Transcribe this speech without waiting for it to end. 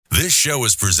This show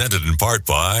is presented in part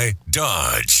by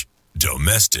Dodge.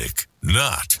 Domestic,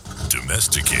 not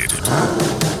domesticated.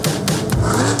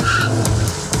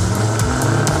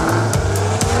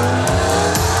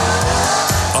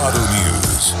 Auto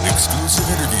news, exclusive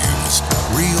interviews,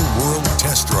 real-world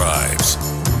test drives.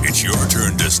 It's your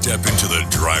turn to step into the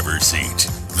driver's seat.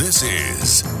 This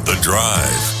is The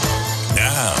Drive.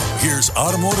 Now, here's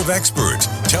automotive expert,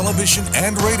 television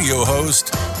and radio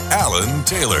host, Alan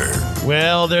Taylor.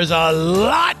 Well, there's a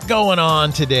lot going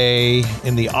on today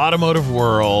in the automotive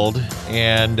world,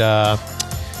 and I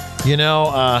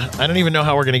don't even know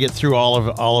how we're going to get through all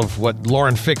of what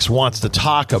Lauren Fix wants to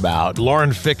talk about.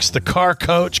 Lauren Fix, the car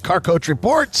coach,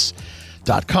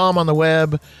 carcoachreports.com on the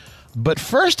web. But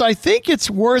first, I think it's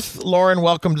worth, Lauren,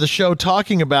 welcome to the show,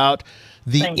 talking about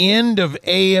the end of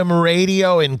AM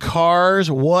radio in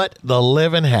cars. What the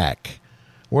living heck?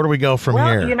 Where do we go from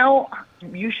here? Well,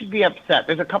 you should be upset.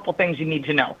 There's a couple things you need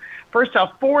to know. First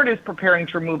off, Ford is preparing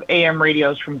to remove AM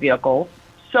radios from vehicles.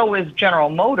 So is General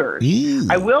Motors. Ew.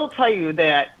 I will tell you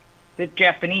that the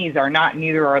Japanese are not,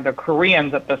 neither are the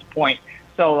Koreans at this point.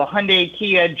 So the Hyundai,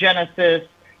 Kia, Genesis,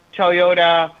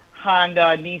 Toyota,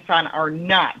 Honda, Nissan are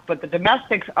not, but the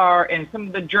domestics are, and some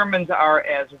of the Germans are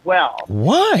as well.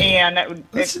 Why? And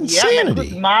That's insanity.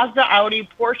 Yeah, Mazda, Audi,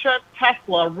 Porsche,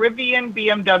 Tesla, Rivian,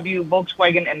 BMW,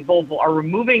 Volkswagen, and Volvo are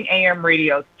removing AM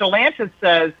radios. Stellantis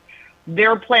says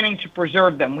they're planning to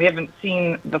preserve them. We haven't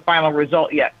seen the final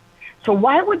result yet. So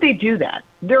why would they do that?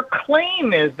 Their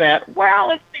claim is that,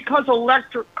 it's because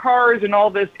electric cars and all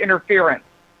this interference.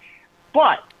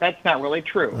 But that's not really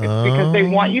true. It's because they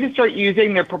want you to start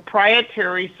using their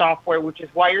proprietary software, which is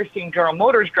why you're seeing General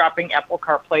Motors dropping Apple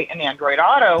CarPlay and Android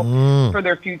Auto for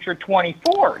their future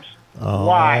 24s.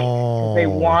 Why? Because they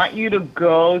want you to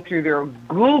go through their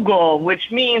Google,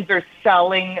 which means they're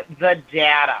selling the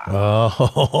data.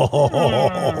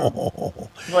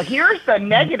 Well, here's the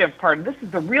negative part. This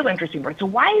is the real interesting part. So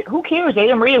who cares?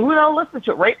 AM radio, who the hell listens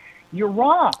to it, right? You're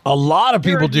wrong. A lot of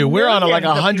people do. We're on like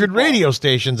 100 radio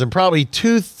stations, and probably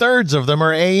 2/3 of them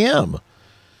are AM.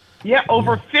 Yeah,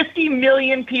 over 50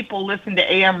 million people listen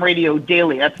to AM radio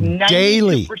daily. That's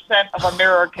 92% of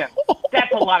Americans.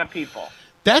 That's a lot of people.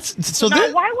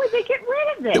 Why would they get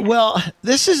rid of it? Well,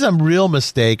 this is a real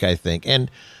mistake, I think, and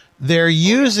they're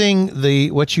using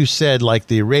what you said, like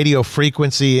the radio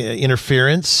frequency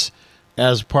interference,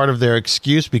 as part of their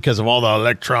excuse because of all the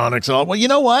electronics. Well, you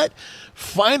know what?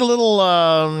 Find a little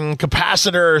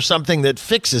capacitor or something that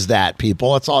fixes that,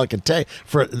 people. That's all I can tell you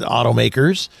for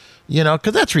automakers,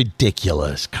 because that's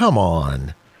ridiculous. Come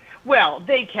on. Well,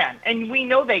 they can, and we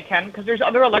know they can because there's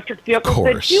other electric vehicles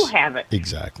that do have it.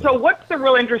 Exactly. So what's the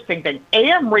real interesting thing?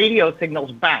 AM radio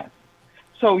signals bounce.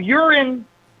 So you're in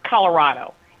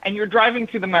Colorado, and you're driving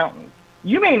through the mountains.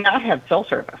 You may not have cell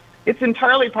service. It's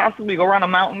entirely possible you go around a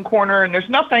mountain corner, and there's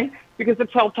nothing because the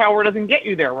cell tower doesn't get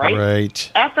you there, right?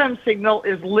 Right. FM signal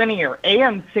is linear.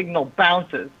 AM signal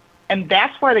bounces, and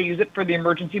that's why they use it for the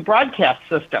emergency broadcast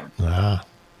system.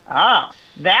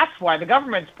 That's why the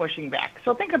government's pushing back.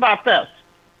 So think about this.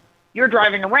 You're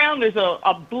driving around, there's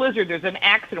a blizzard, there's an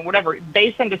accident, whatever.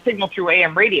 They send a signal through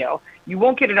AM radio. You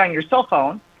won't get it on your cell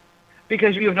phone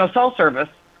because you have no cell service,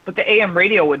 but the AM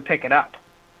radio would pick it up.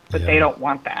 But they don't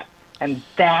want that. And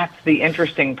that's the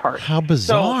interesting part. How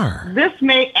bizarre. So this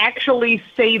may actually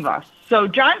save us. So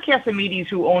John Casamides,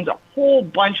 who owns a whole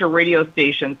bunch of radio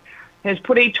stations, has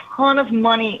put a ton of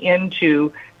money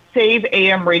into Save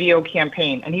AM Radio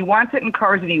campaign. And he wants it in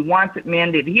cars and he wants it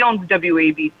mandated. He owns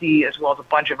WABC as well as a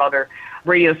bunch of other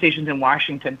radio stations in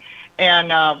Washington, and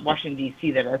Washington, D.C.,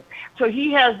 that is. So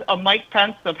he has Mike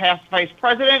Pence, the past vice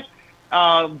president,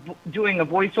 doing a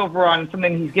voiceover on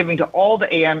something he's giving to all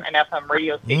the AM and FM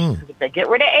radio stations. Because if they get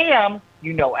rid of AM,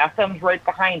 FM's right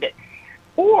behind it.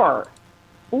 Or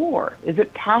is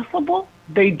it possible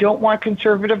they don't want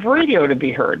conservative radio to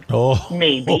be heard?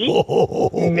 Maybe.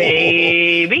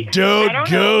 Don't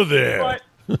go there.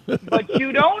 But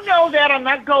you don't know that. I'm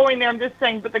not going there. I'm just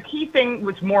saying. But the key thing,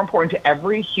 what's more important to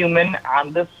every human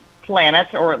on this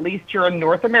planet, or at least here in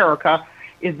North America,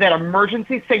 is that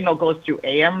emergency signal goes through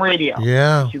AM radio.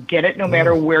 Yeah. You get it no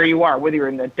matter where you are, whether you're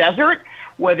in the desert,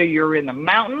 whether you're in the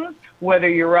mountains, whether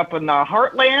you're up in the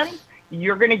heartland,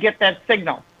 you're going to get that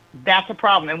signal. That's a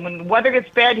problem. And when the weather gets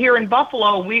bad here in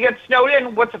Buffalo, we get snowed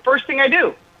in, what's the first thing I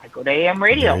do? I go to AM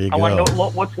radio. I want to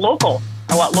know what's local.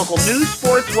 I want local news,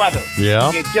 sports, weather.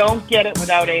 Yeah. You don't get it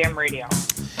without AM radio.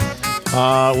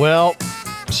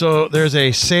 So there's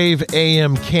a Save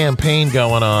AM campaign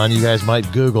going on. You guys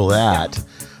might Google that.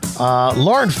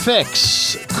 Lauren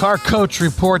Fix,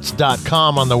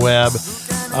 carcoachreports.com on the web.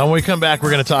 When we come back,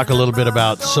 we're going to talk a little bit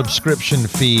about subscription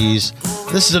fees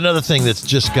This is another thing that's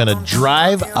just going to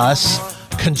drive us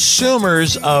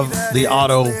consumers of the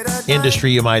auto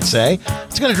industry, you might say.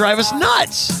 It's going to drive us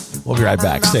nuts. We'll be right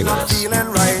back. Stay with us.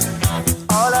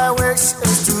 All I wish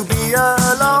is to be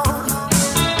alone.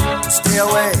 Stay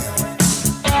away.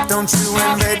 Don't you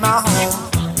invade my home.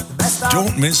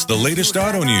 Don't miss the latest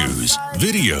auto news,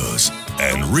 videos,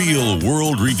 and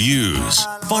real-world reviews.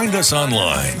 Find us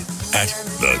online at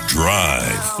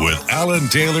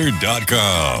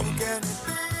thedrivewithalantaylor.com.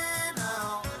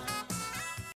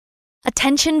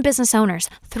 Attention business owners,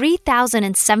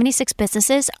 3,076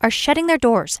 businesses are shutting their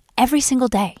doors every single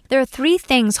day. There are 3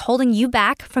 things holding you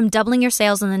back from doubling your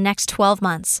sales in the next 12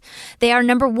 months. They are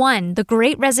number 1, the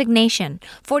Great Resignation.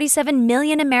 47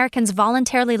 million Americans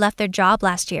voluntarily left their job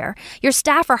last year. Your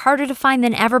staff are harder to find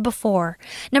than ever before.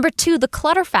 Number 2, the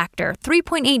clutter factor.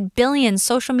 3.8 billion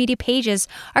social media pages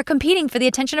are competing for the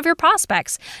attention of your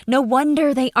prospects. No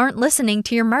wonder they aren't listening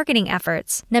to your marketing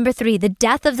efforts. Number 3, the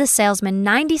death of the salesman.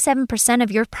 97%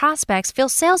 of your prospects feel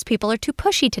salespeople are too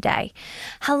pushy today.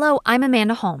 Hello, I'm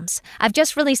Amanda Holmes. I've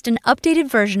just released an updated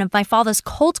version of my father's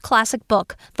cult classic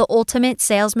book, The Ultimate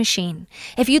Sales Machine.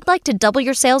 If you'd like to double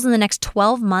your sales in the next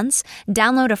 12 months,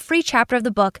 download a free chapter of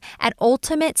the book at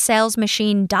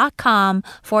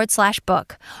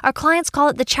ultimatesalesmachine.com/book. Our clients call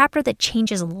it the chapter that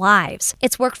changes lives.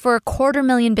 It's worked for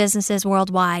 250,000 businesses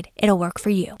worldwide. It'll work for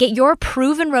you. Get your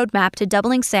proven roadmap to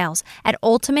doubling sales at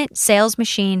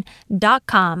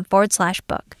ultimatesalesmachine.com/book.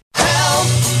 Help!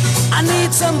 I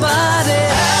need somebody.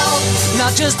 Help!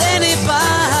 Not just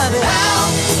anybody.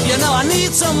 Help! You know I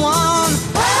need someone.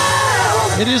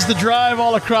 Help! It is The Drive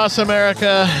all across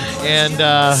America, and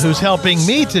who's helping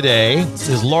me today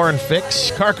is Lauren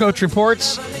Fix, Car Coach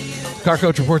Reports,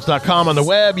 carcoachreports.com on the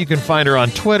web. You can find her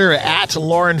on Twitter at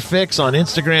Lauren Fix, on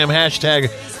Instagram,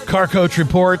 hashtag Car Coach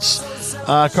Reports,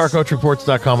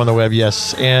 carcoachreports.com on the web,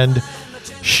 yes, and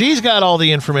she's got all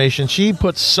the information. She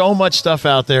puts so much stuff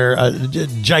out there.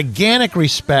 Gigantic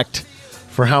respect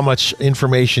for how much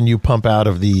information you pump out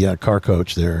of the Car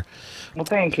Coach there. Well,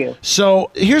 thank you. So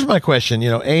here's my question.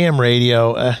 AM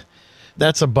radio,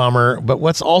 that's a bummer. But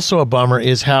what's also a bummer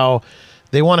is how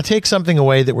they want to take something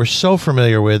away that we're so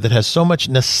familiar with, that has so much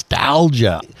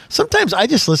nostalgia. Sometimes I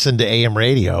just listen to AM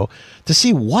radio to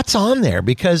see what's on there,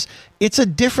 because it's a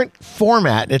different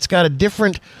format. It's got a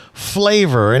different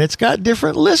flavor, and it's got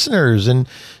different listeners, and,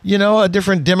 a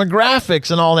different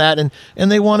demographics and all that. And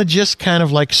they want to just kind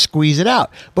of like squeeze it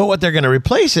out. But what they're going to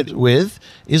replace it with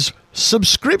is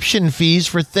subscription fees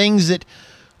for things that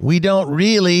we don't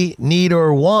really need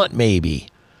or want, maybe.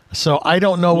 So I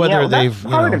don't know whether they've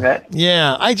part of it.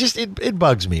 Yeah, it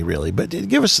bugs me really. But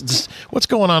give us what's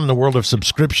going on in the world of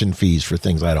subscription fees for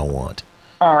things I don't want.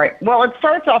 All right. Well, it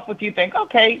starts off with you think,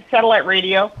 okay, satellite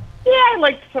radio. Yeah, I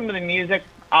like some of the music.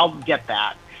 I'll get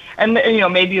that. And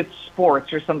maybe it's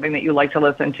sports or something that you like to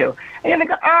listen to. And you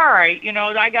think, all right,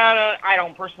 I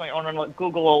don't personally own a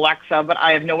Google Alexa, but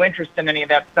I have no interest in any of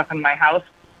that stuff in my house.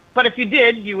 But if you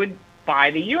did, you would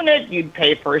buy the unit. You'd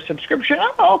pay for a subscription.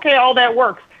 Oh, okay, all that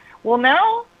works. Well,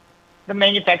 now the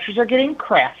manufacturers are getting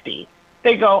crafty.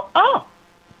 They go, oh,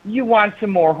 you want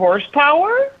some more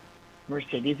horsepower?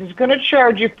 Mercedes is going to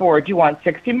charge you for it. Do you want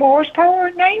 60 more horsepower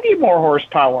or 90 more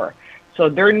horsepower? So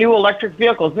their new electric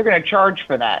vehicles, they're going to charge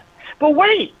for that. But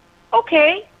wait,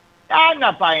 okay, I'm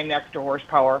not buying the extra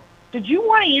horsepower. Did you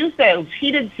want to use those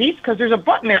heated seats? Because there's a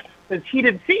button there that says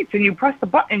heated seats, and you press the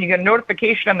button and you get a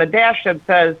notification on the dash that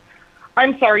says,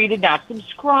 I'm sorry, you did not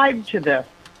subscribe to this.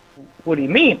 What do you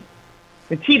mean?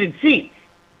 It's heated seats.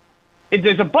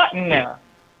 There's a button there,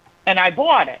 and I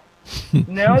bought it.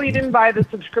 No, you didn't buy the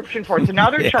subscription for it. So now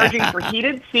they're charging for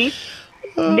heated seats,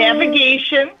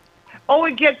 navigation. Oh,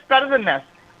 it gets better than this.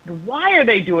 Why are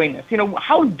they doing this?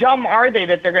 How dumb are they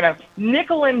that they're going to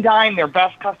nickel and dime their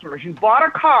best customers? You bought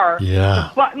a car. Yeah.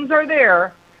 The buttons are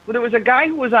there. Well, there was a guy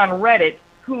who was on Reddit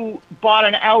who bought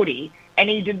an Audi, and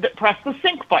he did press the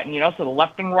sync button, so the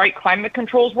left and right climate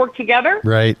controls work together.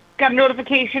 Right. Got a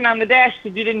notification on the dash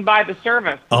that you didn't buy the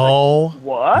service. Oh, like,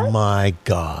 what? My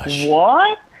gosh.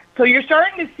 What? So you're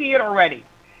starting to see it already.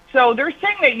 So they're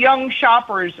saying that young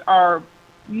shoppers are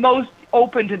most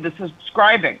open to the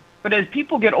subscribing. But as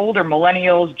people get older,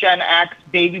 millennials, Gen X,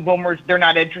 baby boomers, they're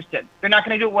not interested. They're not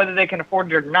going to do it whether they can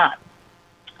afford it or not.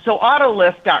 So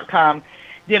Autolist.com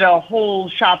did a whole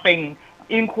shopping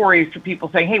inquiries for people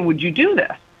saying, hey, would you do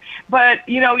this? But,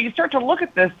 you start to look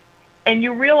at this and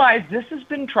you realize this has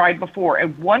been tried before.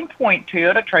 At one point,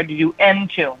 Toyota tried to do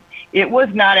Entune. It was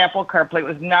not Apple CarPlay. It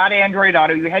was not Android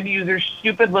Auto. You had to use their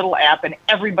stupid little app, and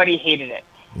everybody hated it.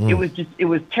 It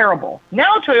was terrible.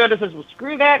 Now Toyota says, well,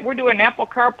 screw that. We're doing Apple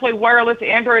CarPlay wireless,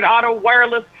 Android Auto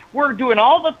wireless. we're doing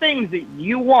all the things that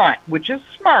you want, which is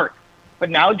smart. But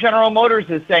now General Motors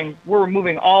is saying we're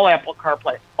removing all Apple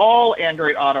CarPlay, all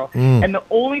Android Auto. And the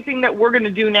only thing that we're going to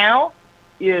do now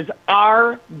is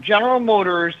our General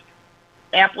Motors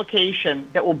application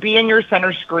that will be in your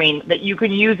center screen that you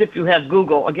can use if you have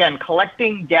Google, again,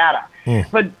 collecting data.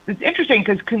 But it's interesting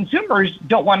because consumers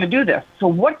don't want to do this. So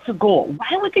what's the goal?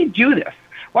 Why would they do this?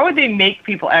 Why would they make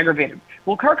people aggravated?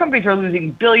 Well, car companies are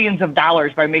losing billions of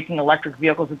dollars by making electric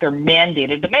vehicles that they're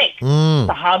mandated to make.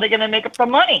 So how are they going to make up the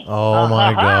money? Oh,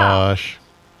 my gosh.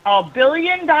 $1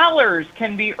 billion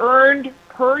can be earned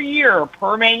per year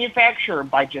per manufacturer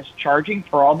by just charging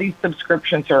for all these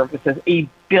subscription services. $1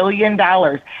 billion.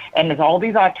 And as all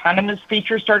these autonomous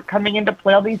features start coming into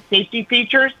play, all these safety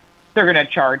features, they're going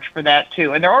to charge for that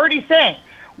too. And they're already saying,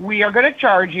 we are going to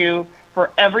charge you for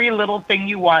every little thing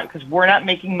you want because we're not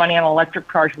making money on electric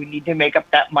cars. We need to make up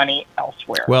that money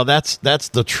elsewhere. Well, that's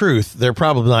the truth. They're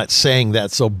probably not saying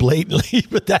that so blatantly,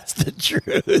 but that's the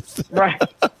truth. Right.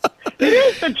 It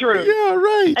is the truth. Yeah,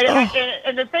 right.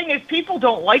 And the thing is, people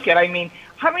don't like it. I mean,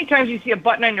 how many times you see a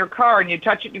button on your car and you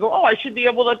touch it and you go, oh, I should be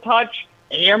able to touch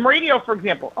AM radio, for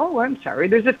example. Oh, I'm sorry.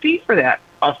 There's a fee for that.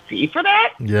 A fee for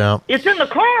that? Yeah. It's in the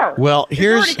car. Well, it's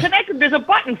already connected. There's a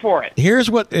button for it. Here's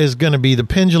what is going to be the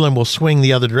pendulum will swing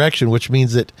the other direction, which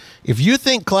means that if you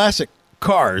think classic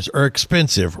cars are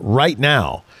expensive right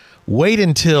now, wait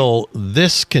until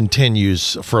this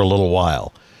continues for a little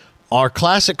while. Our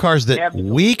classic cars that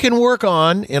we can work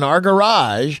on in our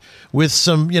garage with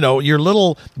some, your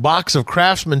little box of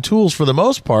Craftsman tools for the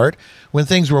most part, when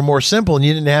things were more simple and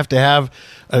you didn't have to have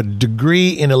a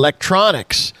degree in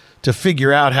electronics to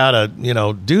figure out how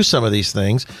to, do some of these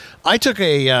things. I took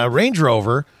a Range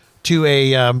Rover to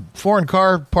a foreign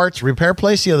car parts repair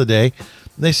place the other day.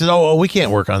 They said, oh, we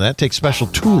can't work on that. Take special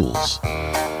tools.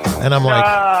 And I'm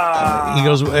like, he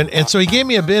goes, and so he gave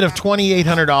me a bid of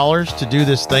 $2,800 to do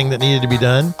this thing that needed to be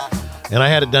done. And I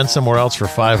had it done somewhere else for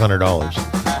 $500.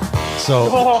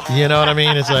 So, you know what I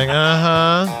mean? It's like,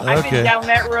 okay. I've been down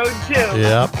that road too.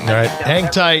 Yep. All right. Hang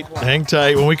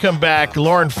tight. When we come back,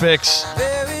 Lauren Fix,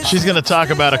 she's going to talk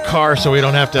about a car so we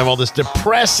don't have to have all this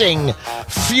depressing,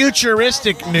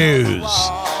 futuristic news.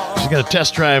 She's going to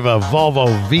test drive a Volvo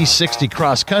V60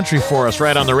 cross country for us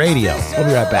right on the radio. We'll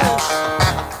be right back.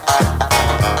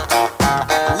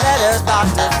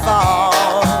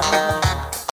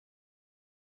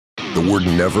 The word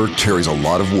never carries a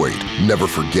lot of weight. Never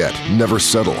forget, never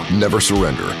settle, never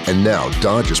surrender. And now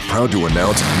Dodge is proud to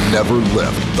announce Never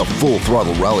Lift, the full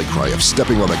throttle rally cry of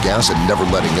stepping on the gas and never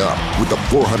letting up. With the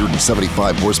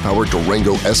 475 horsepower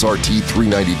Durango SRT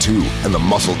 392 and the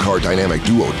muscle car dynamic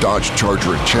duo Dodge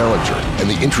Charger and Challenger, and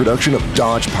the introduction of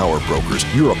Dodge Power Brokers,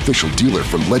 your official dealer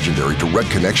for legendary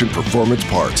direct connection performance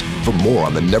parts. For more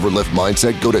on the Never Lift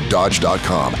mindset, go to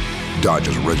Dodge.com. Dodge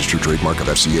is a registered trademark of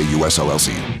FCA US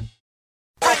LLC.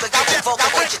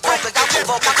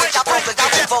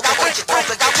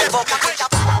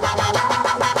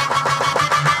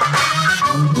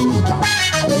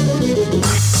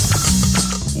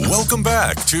 Welcome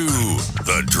back to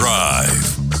The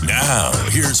Drive. Now,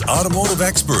 here's automotive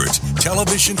expert,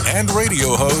 television and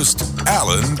radio host,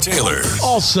 Alan Taylor.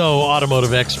 Also,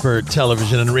 automotive expert,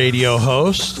 television and radio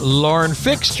host, Lauren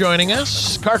Fix joining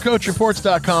us.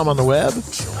 CarCoachReports.com on the web.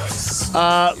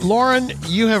 Lauren,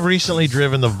 you have recently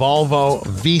driven the Volvo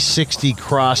V60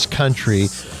 cross country,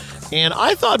 and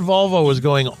I thought Volvo was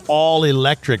going all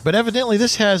electric, but evidently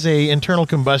this has a internal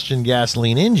combustion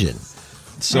gasoline engine.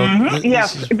 So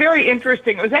yes, very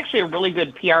interesting. It was actually a really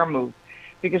good PR move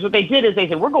because what they did is they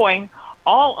said, we're going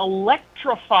all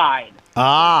electrified.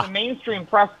 The mainstream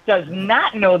press does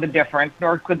not know the difference,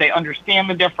 nor could they understand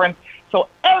the difference. So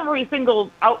every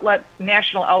single outlet,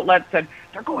 national outlet, said,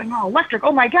 they're going all electric.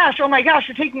 Oh my gosh,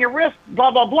 you're taking a risk, blah,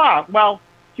 blah, blah. Well,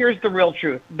 here's the real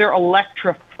truth. They're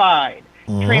electrified.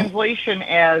 Translation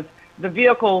as the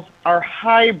vehicles are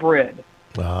hybrid.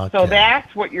 Okay. So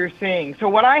that's what you're seeing. So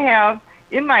what I have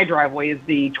in my driveway is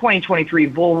the 2023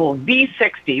 Volvo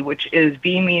V60, which is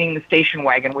V meaning the station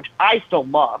wagon, which I still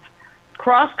love.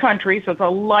 Cross country, so it's a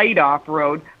light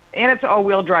off-road, and it's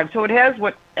all-wheel drive. So it has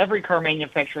what every car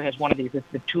manufacturer has one of these. It's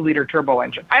the 2-liter turbo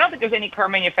engine. I don't think there's any car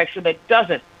manufacturer that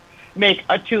doesn't make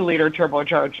a 2-liter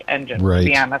turbocharged engine, to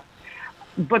be honest.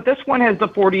 But this one has the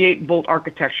 48-volt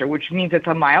architecture, which means it's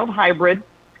a mild hybrid.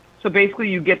 So basically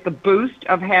you get the boost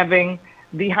of having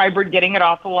the hybrid, getting it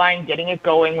off the line, getting it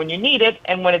going when you need it,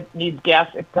 and when it needs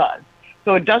gas, it does.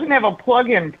 So it doesn't have a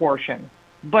plug-in portion,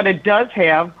 but it does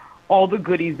have all the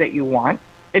goodies that you want.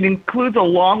 It includes a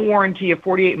long warranty of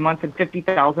 48 months and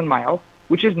 50,000 miles,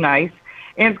 which is nice.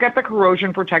 And it's got the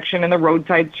corrosion protection and the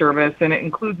roadside service, and it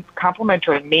includes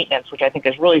complimentary maintenance, which I think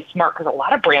is really smart because a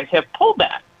lot of brands have pulled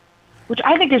that, which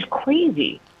I think is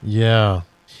crazy. Yeah.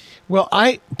 Well,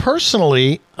 I'm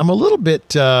a little bit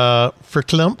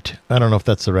verklempt. I don't know if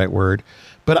that's the right word,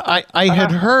 but I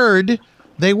had heard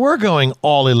they were going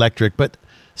all electric, but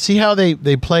see how they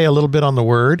play a little bit on the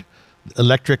word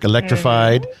electric,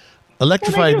 electrified.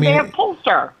 Electrified they meaning have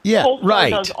Polestar. Yeah, Polestar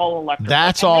right. does all electric.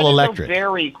 That's And all that is electric. a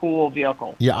very cool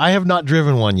vehicle. Yeah, I have not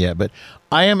driven one yet, but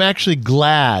I am actually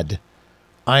glad.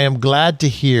 I am glad to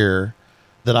hear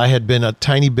that I had been a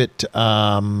tiny bit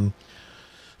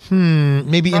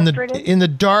maybe Frustrated? in the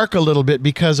dark a little bit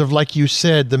because of, like you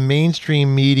said, the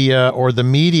mainstream media or the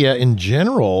media in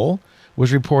general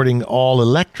was reporting all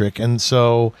electric, and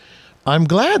so I'm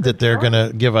glad that they're going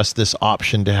to give us this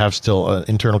option to have still an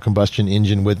internal combustion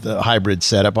engine with a hybrid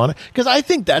setup on it, because I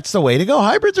think that's the way to go.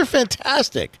 Hybrids are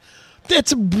fantastic.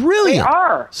 It's brilliant. They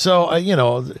are. So,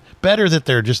 better that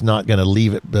they're just not going to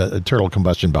leave it internal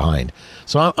combustion behind.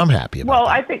 So I'm happy about that. Well,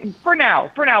 I think for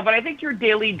now, but I think your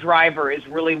daily driver is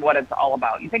really what it's all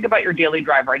about. You think about your daily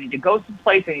driver. I need to go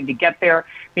someplace. I need to get there.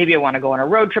 Maybe I want to go on a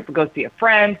road trip or go see a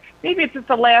friend. Maybe it's just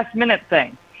a last minute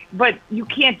thing. But you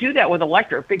can't do that with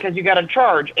electric because you got to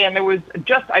charge. And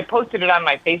I posted it on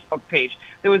my Facebook page.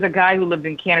 There was a guy who lived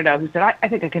in Canada who said, I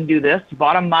think I can do this. He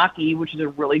bought a Mach-E, which is a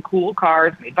really cool car.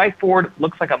 It's made by Ford. It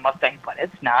looks like a Mustang, but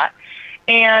it's not.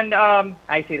 And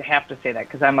I have to say that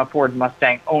because I'm a Ford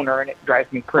Mustang owner and it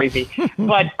drives me crazy.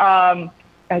 But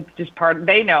it's just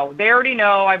they know. They already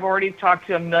know. I've already talked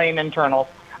to a million internals.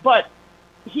 But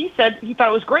he said he thought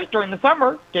it was great during the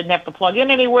summer. Didn't have to plug in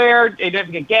anywhere. Didn't have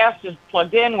to get gas, just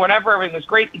plugged in, whatever. Everything was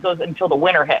great. He goes until the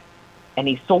winter hit. And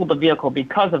he sold the vehicle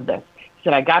because of this. He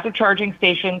said, I got to charging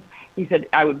stations. He said,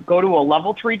 I would go to a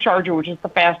level 3 charger, which is the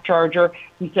fast charger.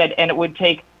 He said, and it would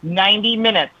take 90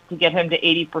 minutes to get him to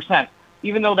 80%.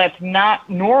 Even though that's not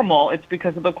normal, it's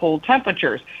because of the cold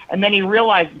temperatures. And then he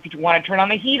realized if you want to turn on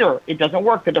the heater, it doesn't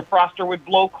work. The defroster would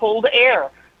blow cold air.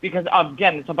 Because,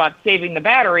 again, it's about saving the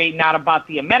battery, not about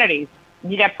the amenities.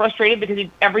 And he got frustrated because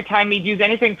every time he'd use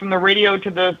anything from the radio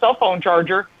to the cell phone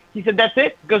charger, he said, that's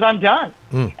it, because I'm done.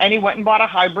 And he went and bought a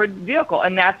hybrid vehicle.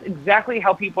 And that's exactly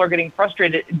how people are getting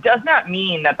frustrated. It does not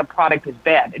mean that the product is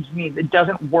bad. It just means it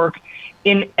doesn't work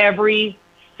in every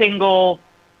single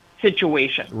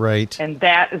situation. Right. And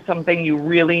that is something you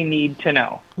really need to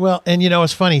know. Well, and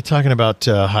it's funny talking about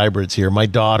hybrids here. My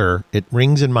daughter, it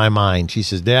rings in my mind. She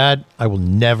says, Dad, I will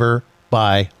never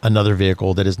buy another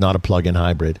vehicle that is not a plug-in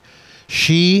hybrid.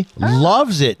 She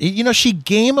loves it. She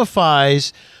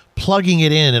gamifies plugging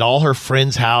it in at all her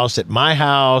friends' house, at my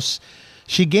house.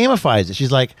 She gamifies it.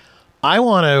 She's like, I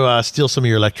want to steal some of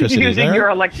your electricity. Using your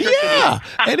electricity. Yeah.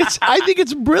 And I think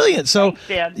it's brilliant. So,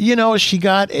 Thanks, Dad. she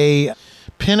got a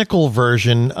Pinnacle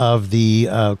version of the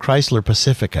Chrysler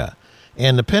Pacifica.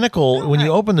 And the Pinnacle, when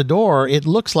you open the door, it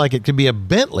looks like it could be a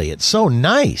Bentley. It's so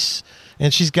nice.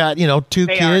 And she's got, 2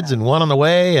 kids and one on the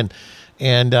way.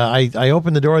 And I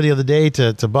opened the door the other day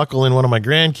to buckle in one of my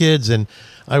grandkids. And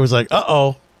I was like,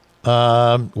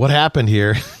 what happened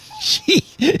here?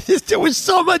 There was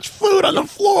so much food on the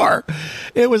floor.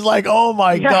 It was like, oh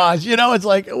my gosh, it's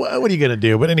like, what are you going to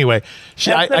do? But anyway,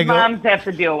 that's what moms have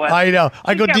to deal with. I know.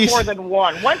 I go more than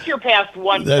one. Once you're past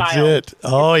one that's child. It.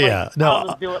 Oh yeah. No, I'll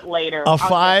just do it later. A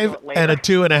 5 and a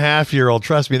 2.5-year-old.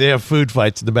 Trust me, they have food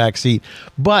fights in the back seat.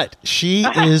 But she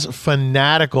is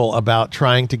fanatical about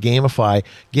trying to gamify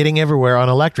getting everywhere on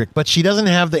electric. But she doesn't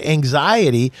have the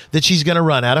anxiety that she's going to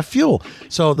run out of fuel.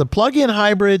 So the plug-in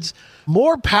hybrids,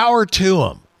 more power to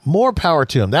them. More power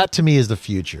to them. That to me is the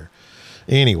future.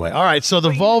 Anyway, all right. So the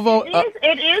Volvo.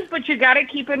 It is, but you got to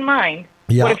keep in mind.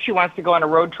 Yeah. What if she wants to go on a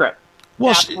road trip?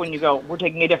 Well, That's when you go, we're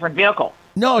taking a different vehicle.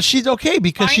 No, she's okay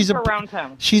because she's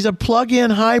a plug-in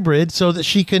hybrid, so that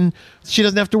she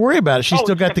doesn't have to worry about it. She's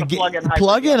still got the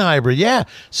plug-in hybrid. Yeah,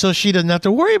 so she doesn't have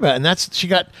to worry about it. And she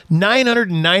got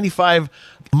 995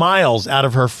 miles out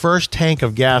of her first tank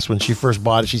of gas when she first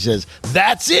bought it. She says,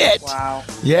 "That's it." Wow.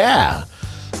 Yeah.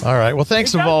 All right. Well,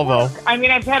 thanks to Volvo. Work. I mean,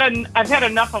 I've had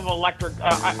enough of electric,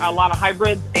 a lot of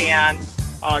hybrids and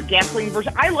gasoline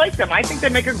version. I like them. I think they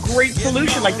make a great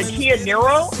solution, like the Kia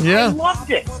Niro. Yeah. I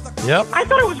loved it. Yep. I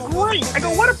thought it was great. I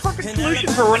go, what a perfect solution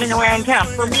for running around town.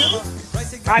 For me,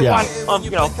 I want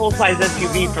a full-size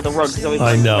SUV for the road because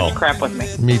I know. Crap with me.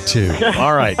 Me too.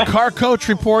 All right. Car Coach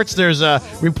reports. There's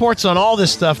reports on all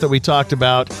this stuff that we talked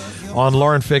about on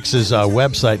Lauren Fix's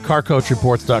website,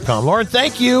 carcoachreports.com. Lauren,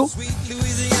 thank you.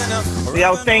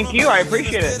 Yeah, thank you. I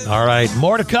appreciate it. All right.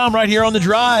 More to come right here on The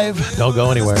Drive. Don't go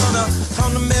anywhere.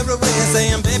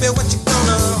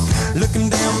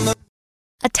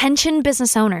 Attention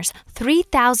business owners,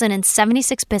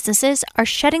 3,076 businesses are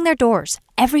shutting their doors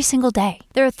every single day.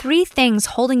 There are 3 things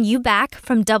holding you back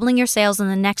from doubling your sales in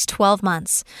the next 12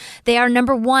 months. They are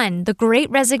number 1, the Great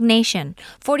Resignation.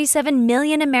 47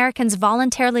 million Americans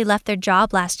voluntarily left their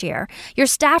job last year. Your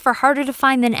staff are harder to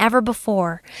find than ever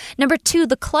before. Number 2,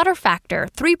 the clutter factor.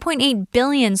 3.8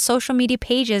 billion social media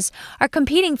pages are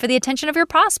competing for the attention of your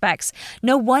prospects.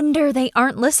 No wonder they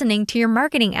aren't listening to your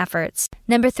marketing efforts.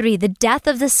 Number 3, the death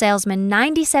of the salesman.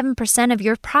 97% of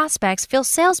your prospects feel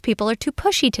salespeople are too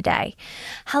pushy today.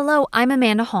 Hello, I'm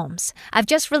Amanda Holmes. I've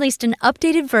just released an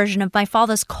updated version of my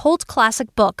father's cult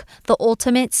classic book, The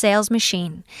Ultimate Sales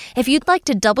Machine. If you'd like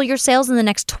to double your sales in the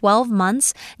next 12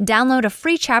 months, download a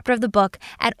free chapter of the book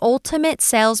at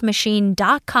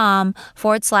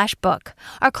ultimatesalesmachine.com/book.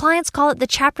 Our clients call it the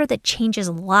chapter that changes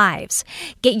lives.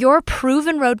 Get your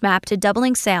proven roadmap to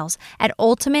doubling sales at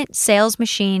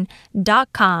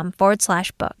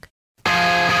ultimatesalesmachine.com/book.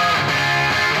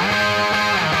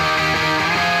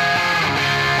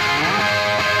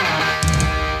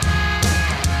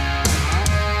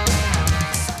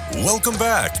 Welcome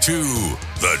back to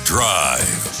The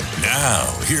Drive. Now,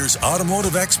 here's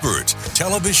automotive expert,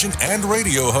 television and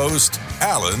radio host,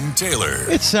 Alan Taylor.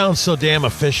 It sounds so damn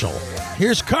official.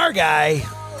 Here's car guy,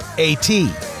 AT.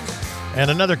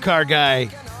 And another car guy,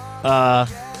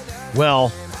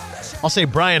 well, I'll say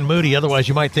Brian Moody, otherwise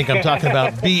you might think I'm talking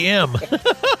about BM.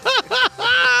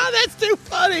 That's too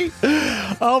funny.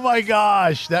 Oh my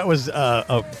gosh, that was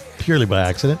purely by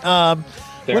accident.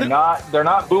 They're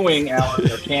not booing, Alan.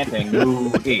 They're chanting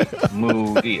Moody,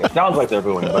 Moody. It sounds like they're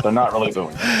booing, but they're not really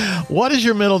booing. What is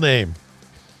your middle name?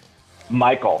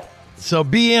 Michael. So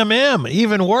BMM,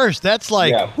 even worse. That's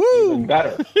like, yeah, whoo. Even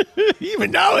better.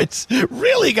 Even though it's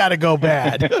really got to go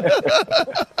bad.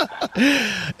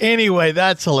 Anyway,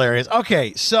 that's hilarious.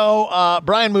 Okay, so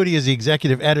Brian Moody is the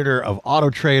executive editor of Auto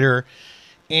Trader.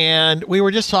 And we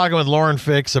were just talking with Lauren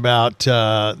Fix about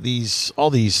all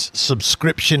these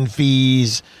subscription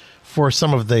fees for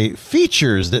some of the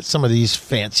features that some of these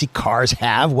fancy cars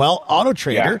have. Well, Auto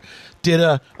Trader did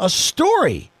a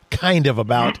story kind of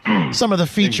about some of the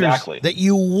features that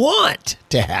you want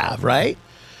to have, right?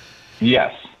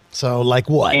 Yes. So like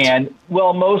what? And,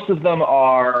 well, most of them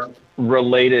are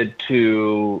related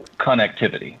to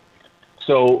connectivity.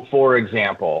 So, for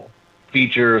example,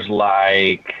 features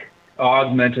like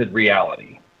augmented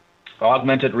reality.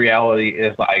 Augmented reality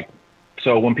is like,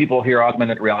 so when people hear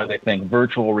augmented reality, they think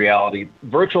virtual reality.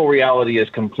 Virtual reality is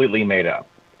completely made up.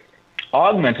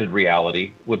 Augmented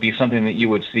reality would be something that you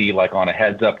would see like on a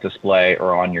heads-up display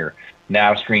or on your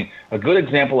nav screen. A good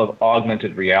example of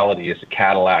augmented reality is a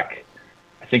Cadillac,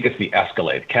 I think it's the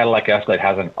Escalade. Cadillac Escalade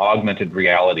has an augmented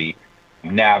reality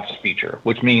nav feature,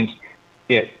 which means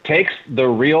it takes the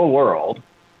real world,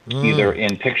 either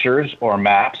in pictures or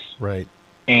maps, right,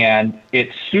 and it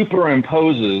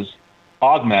superimposes,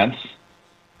 augments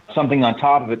something on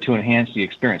top of it to enhance the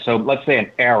experience. So let's say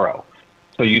an arrow.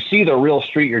 So you see the real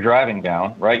street you're driving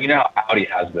down, right? You know how Audi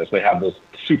has this. They have those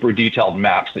super detailed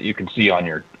maps that you can see on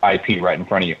your IP right in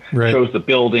front of you. Right. Shows the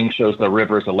buildings, shows the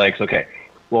rivers, the lakes. Okay.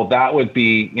 Well, that would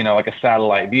be, like a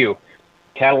satellite view.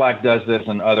 Cadillac does this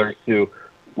and others too,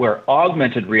 where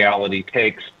augmented reality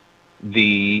takes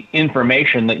the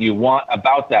information that you want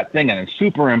about that thing and it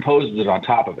superimposes it on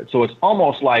top of it. So it's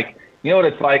almost like, you know what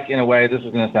it's like in a way, this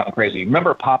is going to sound crazy.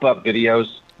 Remember pop-up videos?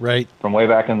 Right. From way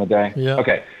back in the day? Yeah.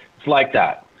 Okay. It's like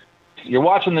that. You're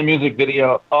watching the music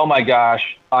video. Oh my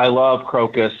gosh, I love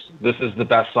Crocus. This is the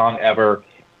best song ever.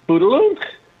 Boodaloonk.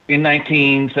 In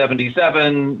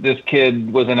 1977, this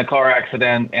kid was in a car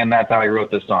accident, and that's how he wrote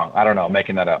this song. I don't know, I'm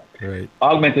making that up. Right.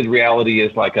 Augmented reality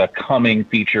is like a coming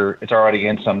feature. It's already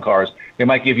in some cars. They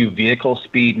might give you vehicle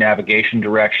speed, navigation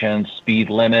directions, speed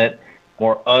limit,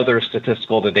 or other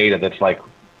statistical data that's like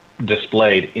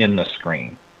displayed in the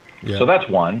screen. Yeah. So that's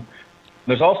one.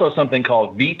 There's also something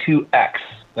called V2X.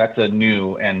 That's a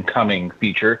new and coming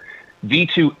feature.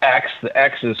 V2X, the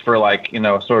X is for like,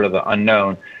 sort of the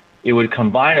unknown. It would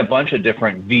combine a bunch of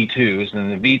different V2s,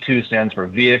 and the V2 stands for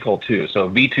vehicle 2. So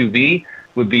V2V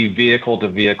would be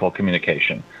vehicle-to-vehicle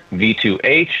communication.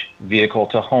 V2H,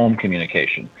 vehicle-to-home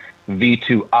communication.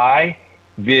 V2I,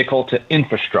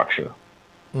 vehicle-to-infrastructure.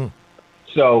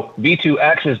 So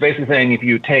V2X is basically saying if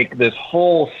you take this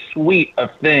whole suite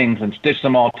of things and stitch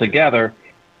them all together,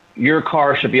 your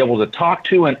car should be able to talk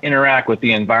to and interact with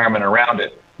the environment around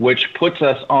it, which puts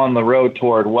us on the road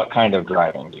toward what kind of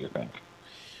driving, do you think?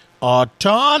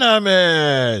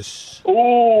 Autonomous.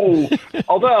 Ooh.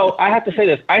 Although I have to say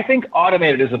this, I think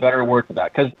automated is a better word for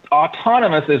that, because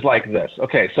autonomous is like this.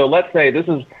 Okay, so let's say this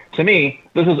is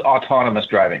autonomous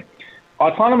driving.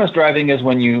 Autonomous driving is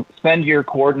when you send your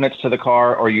coordinates to the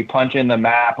car, or you punch in the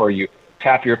map, or you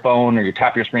tap your phone, or you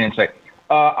tap your screen and say,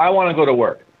 I want to go to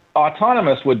work.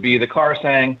 Autonomous would be the car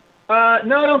saying, no, I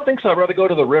don't think so. I'd rather go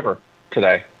to the river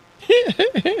today.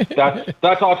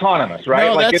 That's autonomous, right?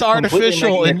 No, like that's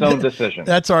artificial. Its own decision.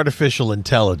 That's artificial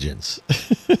intelligence.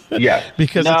 Yes.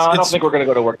 Because I don't think we're going to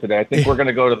go to work today. I think we're going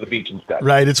to go to the beach instead.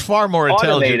 Right. It's far more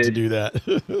intelligent Automated, to do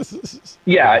that.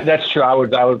 Yeah, that's true. I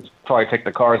would probably take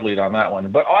the car's lead on that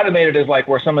one. But automated is like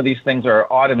where some of these things are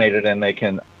automated and they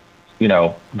can,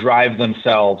 drive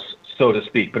themselves, so to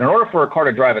speak. But in order for a car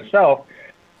to drive itself,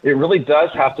 it really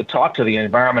does have to talk to the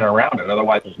environment around it.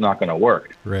 Otherwise, it's not going to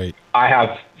work. Right. I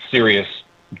have serious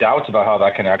doubts about how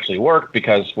that can actually work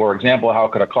because, for example, how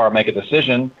could a car make a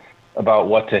decision about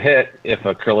what to hit if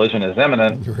a collision is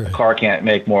imminent? Right. A car can't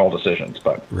make moral decisions.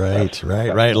 But right.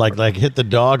 Like hit the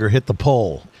dog or hit the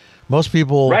pole. Most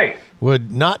people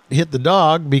would not hit the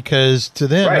dog because to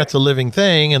them that's a living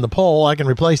thing, and the pole, I can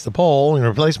replace the pole and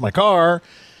replace my car.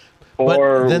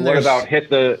 Or what about hit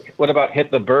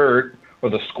the bird or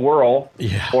the squirrel,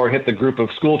 or hit the group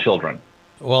of school children?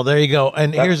 Well, there you go.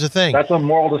 And here's the thing. That's a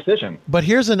moral decision. But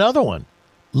here's another one.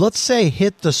 Let's say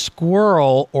hit the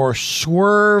squirrel or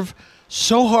swerve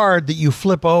so hard that you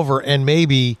flip over and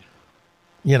maybe,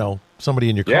 somebody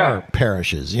in your car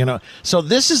perishes, So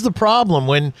this is the problem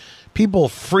when people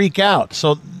freak out.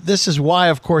 So this is why,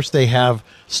 of course, they have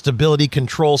stability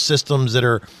control systems that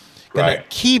are going to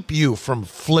keep you from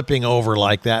flipping over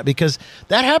like that, because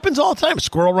that happens all the time. A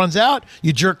squirrel runs out,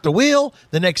 you jerk the wheel,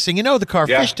 the next thing you know, the car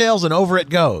fishtails and over it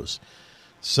goes.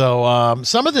 So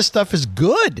some of this stuff is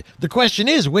good. The question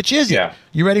is, which is it?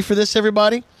 You ready for this,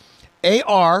 everybody?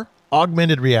 AR,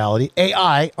 augmented reality,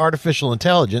 AI, artificial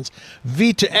intelligence,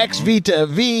 V to X, V to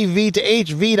V, V to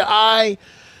H, V to I,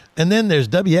 and then there's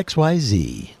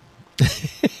WXYZ.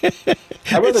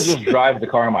 I'd rather just drive the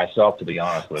car myself, to be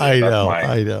honest with you. I That's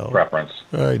know. my preference.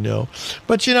 I know.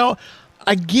 But,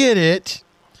 I get it.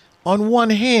 On one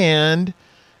hand,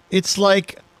 it's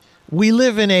like we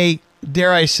live in a,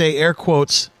 dare I say, air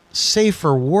quotes,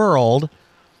 safer world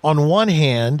on one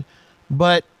hand,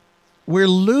 but we're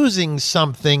losing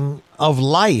something of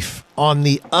life on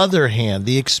the other hand,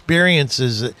 the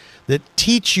experiences that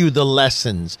teach you the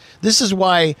lessons. This is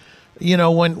why,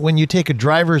 when you take a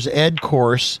driver's ed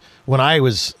course, when I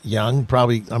was young,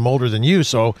 probably I'm older than you,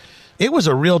 so it was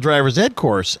a real driver's ed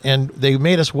course, and they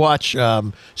made us watch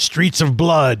Streets of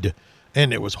Blood,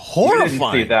 and it was horrifying.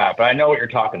 I didn't see that, but I know what you're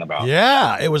talking about.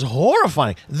 Yeah, it was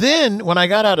horrifying. Then, when I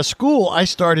got out of school, I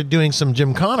started doing some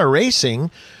Gymkhana racing,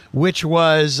 which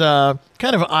was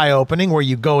kind of eye-opening, where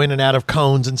you go in and out of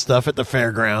cones and stuff at the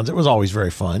fairgrounds. It was always very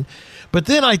fun. But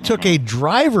then I took a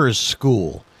driver's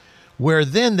school, where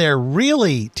then they're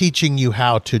really teaching you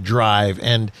how to drive.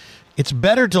 And it's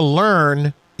better to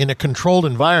learn in a controlled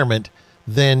environment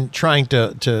than trying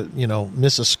to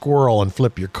miss a squirrel and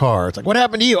flip your car. It's like, what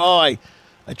happened to you? Oh, I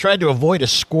tried to avoid a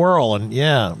squirrel, and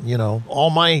all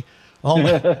my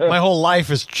whole life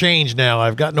has changed now.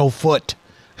 I've got no foot.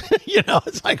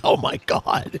 It's like, oh my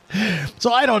God.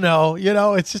 So I don't know.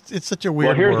 It's such a weird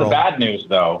Well, here's world. the bad news,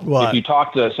 though. What? If you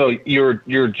talk to, you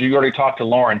already talked to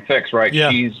Lauren Fix, right? Yeah.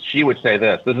 She would say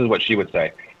this. This is what she would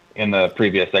say in the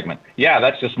previous segment. Yeah,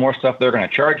 that's just more stuff they're going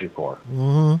to charge you for.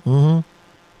 Mm-hmm.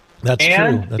 That's true.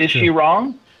 And is she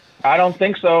wrong? I don't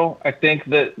think so. I think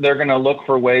that they're going to look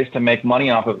for ways to make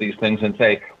money off of these things and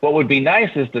say, what would be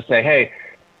nice is to say, hey,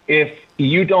 if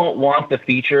you don't want the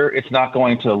feature, it's not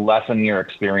going to lessen your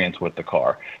experience with the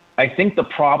car. I think the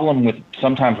problem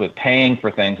sometimes with paying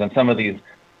for things and some of these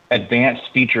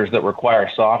advanced features that require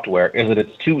software is that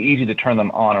it's too easy to turn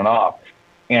them on and off.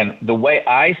 And the way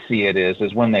I see it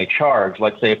is when they charge,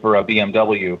 let's say for a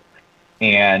BMW,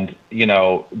 and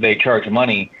they charge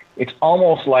money, it's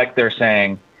almost like they're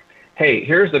saying, hey,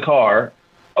 here's the car.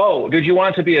 Oh, did you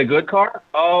want it to be a good car?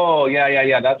 Oh,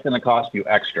 yeah, that's going to cost you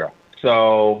extra.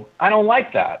 So I don't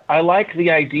like that. I like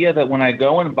the idea that when I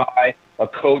go and buy a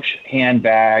Coach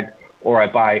handbag, or I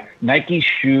buy Nike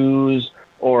shoes,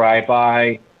 or I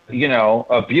buy,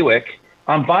 a Buick,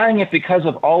 I'm buying it because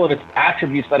of all of its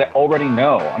attributes that I already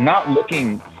know. I'm not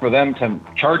looking for them to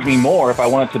charge me more if I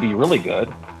want it to be really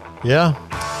good. Yeah.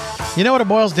 You know what it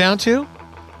boils down to?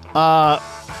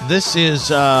 This is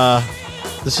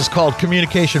called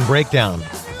communication breakdown.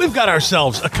 We've got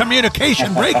ourselves a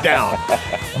communication breakdown.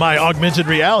 My augmented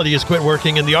reality has quit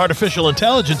working and the artificial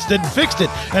intelligence didn't fix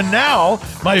it. And now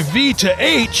my V to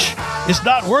H is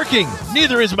not working.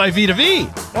 Neither is my V to V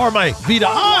or my V to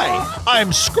I.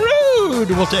 I'm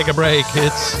screwed. We'll take a break.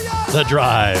 It's The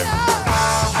Drive.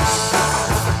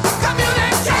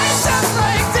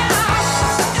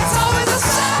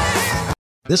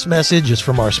 This message is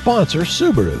from our sponsor,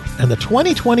 Subaru, and the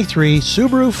 2023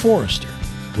 Subaru Forester.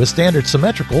 With standard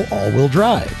symmetrical all-wheel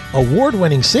drive,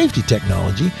 award-winning safety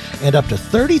technology, and up to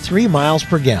 33 miles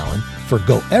per gallon for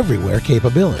go-everywhere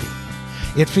capability.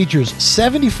 It features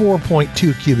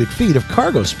 74.2 cubic feet of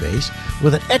cargo space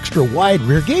with an extra wide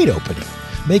rear gate opening,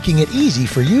 making it easy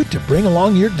for you to bring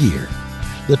along your gear.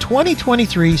 The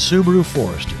 2023 Subaru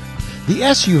Forester, the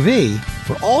SUV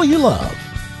for all you love.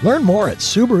 Learn more at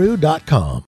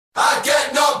Subaru.com. I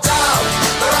get knocked down,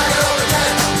 but I get up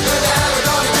again. You're never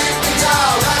gonna keep me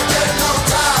down. I get knocked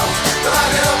down, but I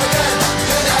get up again.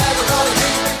 You're never gonna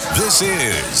keep me down. This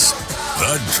is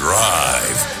The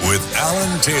Drive with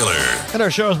Alan Taylor. And our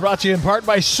show is brought to you in part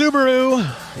by Subaru.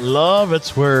 Love,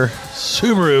 it's where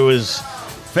Subaru is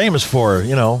famous for.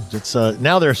 You know, it's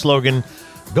now their slogan,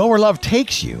 go where love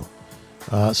takes you.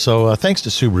 So thanks to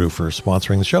Subaru for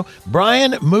sponsoring the show.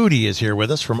 Brian Moody is here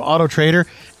with us from Auto Trader,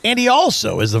 and he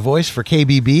also is the voice for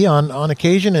KBB on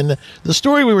occasion. And the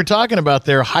story we were talking about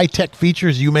there, high-tech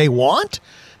features you may want,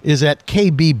 is at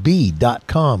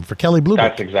kbb.com for Kelly Blue Book.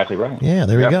 That's exactly right. Yeah,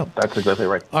 there you go. That's exactly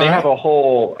right. All they right. have a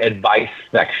whole advice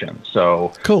section.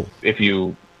 So Cool. if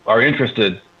you are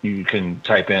interested, you can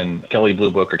type in Kelly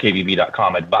Blue Book or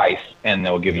kbb.com advice, and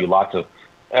they'll give you lots of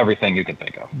everything you can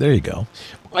think of. There you go.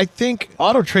 I think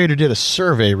Auto Trader did a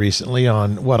survey recently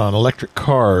on electric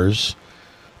cars.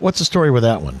 What's the story with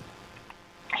that one?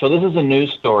 So this is a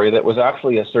news story that was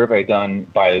actually a survey done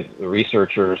by the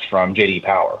researchers from JD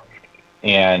Power.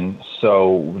 And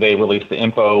so they released the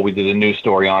info. We did a news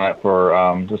story on it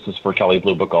for, this is for Kelly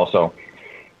Blue Book also.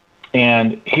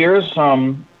 And here's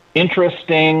some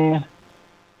interesting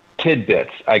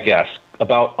tidbits, I guess,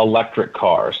 about electric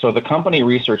cars. So the company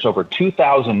researched over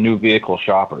 2,000 new vehicle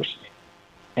shoppers,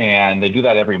 and they do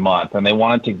that every month. And they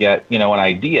wanted to get, an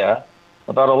idea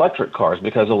about electric cars,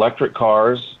 because electric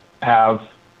cars have,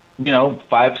 5,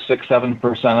 6,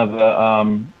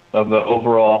 7% of the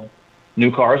overall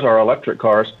new cars are electric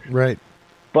cars. Right.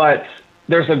 But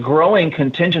there's a growing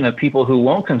contingent of people who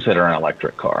won't consider an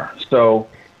electric car. So,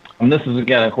 and this is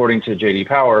again according to JD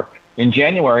Power. In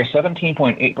January,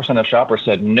 17.8% of shoppers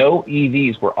said no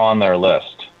EVs were on their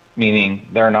list, meaning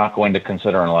they're not going to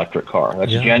consider an electric car.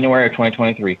 That's January of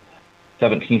 2023,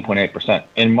 17.8%.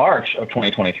 In March of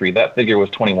 2023, that figure was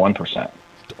 21%.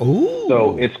 Ooh.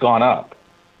 So it's gone up.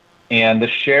 And the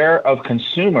share of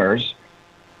consumers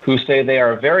who say they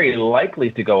are very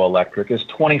likely to go electric is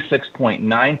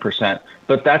 26.9%,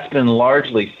 but that's been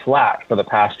largely flat for the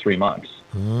past 3 months.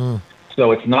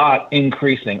 So it's not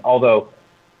increasing, although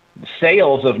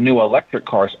sales of new electric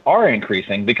cars are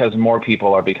increasing because more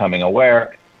people are becoming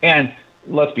aware. And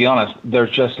let's be honest, there's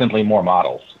just simply more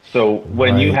models. So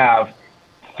when you have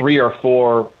 3 or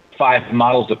 4, 5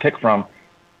 models to pick from,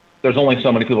 there's only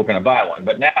so many people going to buy one.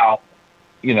 But now,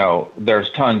 there's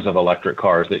tons of electric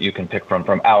cars that you can pick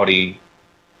from Audi,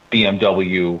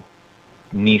 BMW,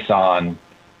 Nissan,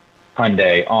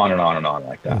 Hyundai, on and on and on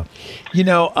like that.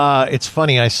 It's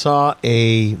funny. I saw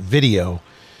a video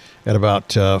at about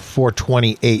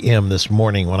 4:20 a.m. this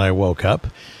morning when I woke up.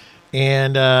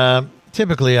 And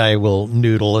typically I will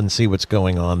noodle and see what's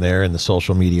going on there in the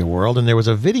social media world. And there was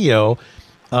a video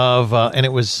of, and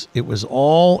it was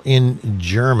all in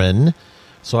German.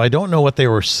 So I don't know what they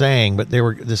were saying, but there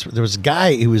was a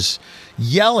guy who was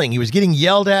yelling. He was getting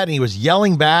yelled at, and he was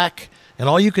yelling back. And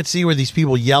all you could see were these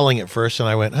people yelling at first. And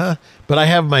I went, huh? But I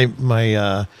have my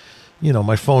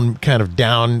phone kind of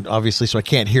down, obviously, so I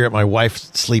can't hear it. My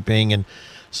wife's sleeping. And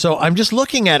so I'm just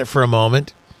looking at it for a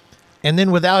moment. And then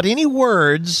without any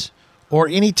words or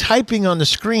any typing on the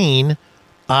screen,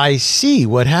 I see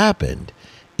what happened.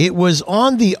 It was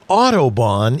on the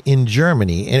Autobahn in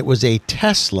Germany, and it was a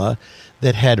Tesla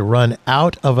that had run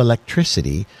out of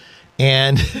electricity.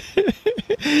 And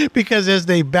because as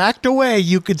they backed away,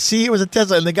 you could see it was a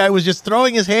Tesla, and the guy was just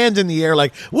throwing his hands in the air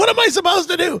like, what am I supposed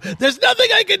to do? There's nothing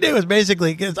I can do. It's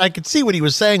basically, because I could see what he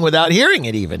was saying without hearing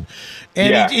it even.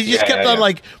 And he just kept on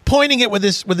like pointing it with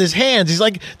his hands. He's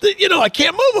like, I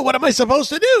can't move it. What am I supposed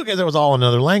to do? Because it was all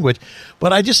another language.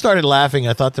 But I just started laughing.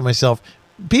 I thought to myself,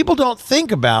 people don't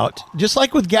think about, just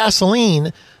like with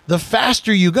gasoline, the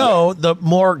faster you go, the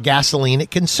more gasoline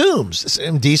it consumes,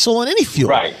 diesel and any fuel.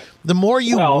 Right. The more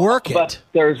you work it. But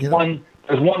there's one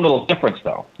little difference,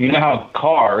 though. You know how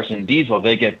cars and diesel,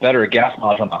 they get better gas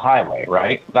mileage on the highway,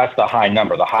 right? That's the high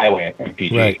number, the highway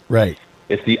MPG. Right.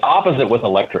 It's the opposite with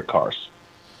electric cars.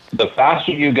 The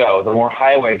faster you go, the more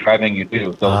highway driving you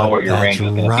do, the lower your range is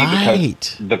going to be,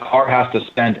 because the car has to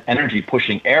spend energy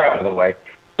pushing air out of the way,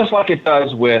 just like it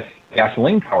does with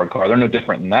gasoline-powered car. They're no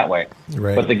different in that way.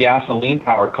 Right. But the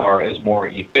gasoline-powered car is more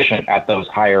efficient at those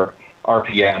higher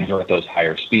RPMs or at those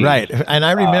higher speeds. Right. And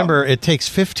I remember it takes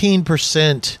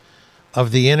 15%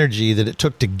 of the energy that it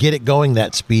took to get it going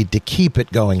that speed to keep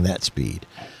it going that speed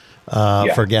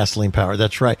for gasoline power.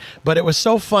 That's right. But it was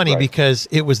so funny because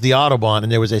it was the Autobahn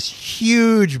and there was this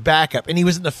huge backup and he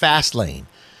was in the fast lane.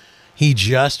 He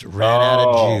just ran out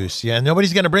of juice. Yeah,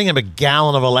 nobody's going to bring him a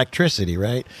gallon of electricity,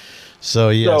 right? So,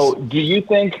 yes. So, do you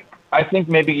think, I think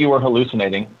maybe you were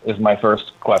hallucinating is my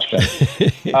first question.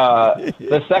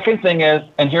 The second thing is,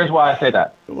 and here's why I say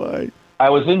that. Why? I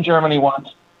was in Germany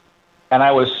once, and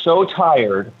I was so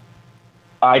tired,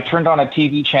 I turned on a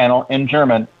TV channel in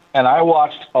German, and I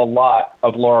watched a lot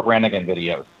of Laura Branigan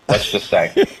videos, let's just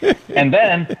say. And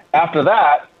then, after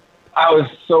that, I was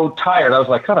so tired. I was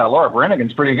like, God, Laura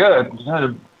Branigan's pretty good. I'm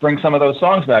going to bring some of those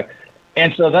songs back.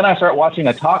 And so then I start watching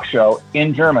a talk show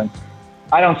in German.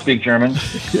 I don't speak German,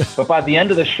 but by the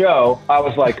end of the show, I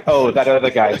was like, oh, that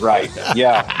other guy's right.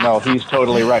 Yeah, no, he's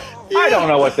totally right. Yeah. I don't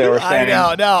know what they were saying.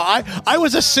 I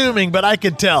was assuming, but I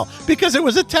could tell because it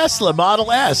was a Tesla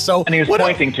Model S. So and he was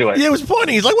pointing to it. Yeah, he was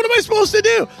pointing. He's like, what am I supposed to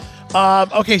do?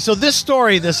 Okay, so this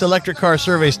story, this electric car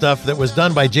survey stuff that was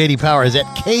done by J.D. Power is at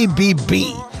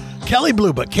KBB. Kelly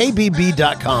Blue Book,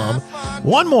 KBB.com.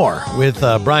 One more with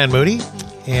Brian Moody.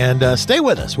 And stay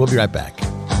with us. We'll be right back.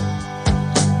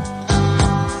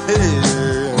 Working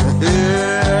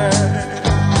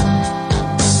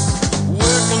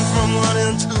from one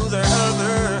end to the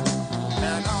other.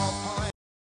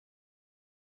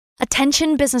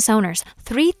 Attention business owners,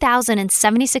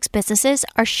 3,076 businesses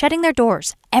are shutting their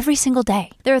doors every single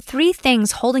day. There are 3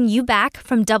 things holding you back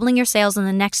from doubling your sales in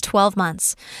the next 12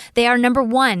 months. They are number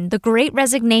 1, the Great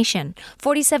Resignation.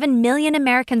 47 million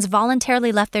Americans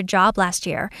voluntarily left their job last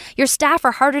year. Your staff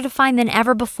are harder to find than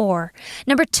ever before.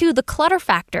 Number 2, the clutter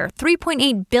factor.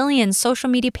 3.8 billion social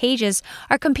media pages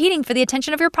are competing for the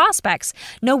attention of your prospects.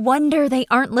 No wonder they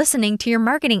aren't listening to your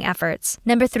marketing efforts.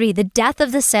 Number 3, the death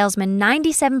of the salesman.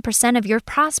 97% of your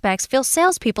prospects feel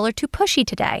salespeople are too pushy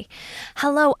today.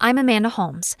 Hello, I'm Amanda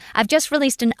Holmes. I've just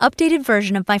released an updated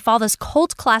version of my father's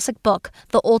cult classic book,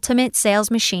 The Ultimate Sales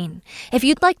Machine. If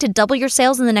you'd like to double your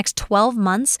sales in the next 12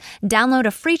 months, download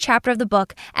a free chapter of the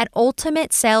book at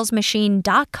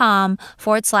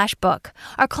ultimatesalesmachine.com/book.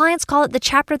 Our clients call it the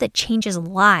chapter that changes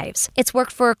lives. It's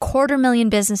worked for 250,000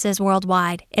 businesses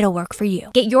worldwide. It'll work for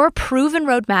you. Get your proven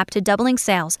roadmap to doubling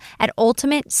sales at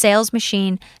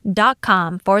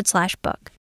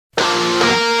ultimatesalesmachine.com/book.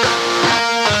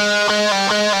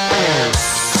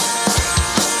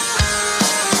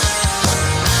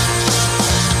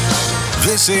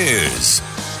 This is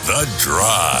The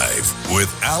Drive with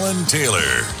Alan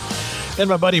Taylor. And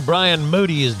my buddy Brian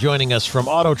Moody is joining us from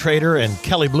Auto Trader and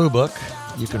Kelly Blue Book.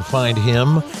 You can find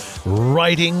him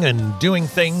writing and doing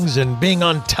things and being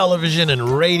on television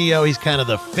and radio. He's kind of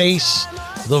the face,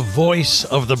 the voice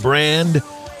of the brand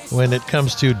when it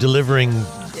comes to delivering,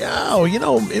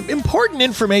 important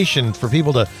information for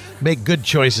people to make good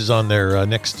choices on their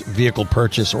next vehicle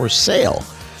purchase or sale.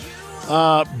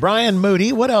 Brian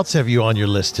Moody, what else have you on your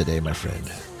list today, my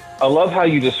friend? I love how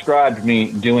you described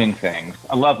me doing things.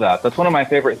 I love that. That's one of my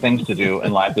favorite things to do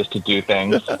in life is to do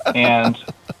things. And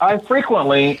I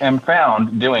frequently am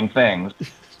found doing things.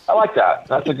 I like that.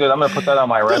 That's a good, I'm going to put that on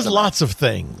my resume. There's lots of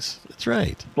things. That's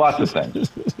right. Lots of things.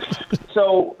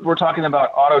 So we're talking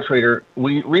about Auto Trader.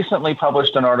 We recently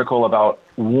published an article about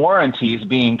warranties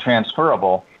being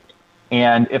transferable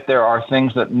and if there are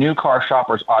things that new car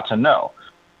shoppers ought to know.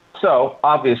 So,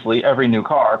 obviously, every new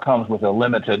car comes with a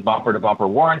limited bumper-to-bumper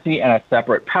warranty and a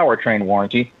separate powertrain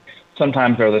warranty.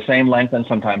 Sometimes they're the same length and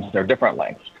sometimes they're different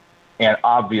lengths. And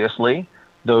obviously,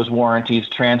 those warranties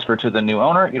transfer to the new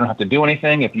owner. You don't have to do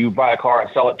anything. If you buy a car and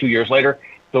sell it 2 years later,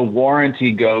 the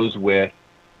warranty goes with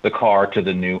the car to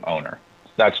the new owner.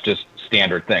 That's just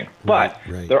standard thing. But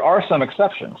there are some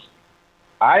exceptions.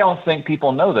 I don't think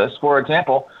people know this. For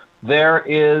example, there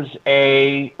is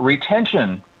a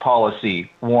retention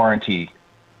policy warranty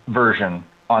version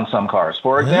on some cars.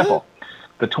 For example,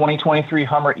 the 2023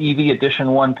 Hummer EV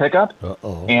Edition 1 pickup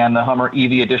and the Hummer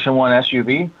EV Edition 1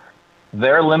 SUV,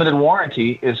 their limited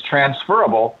warranty is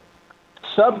transferable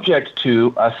subject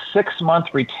to a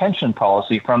 6-month retention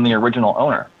policy from the original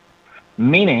owner.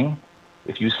 Meaning,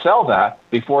 if you sell that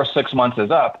before 6 months is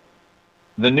up,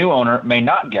 the new owner may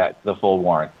not get the full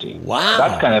warranty. Wow.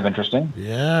 That's kind of interesting.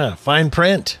 Yeah, fine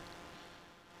print.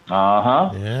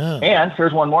 Yeah. And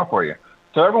here's one more for you.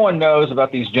 So everyone knows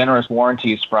about these generous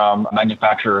warranties from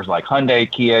manufacturers like Hyundai,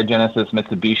 Kia, Genesis,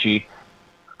 Mitsubishi.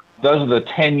 Those are the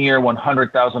 10-year,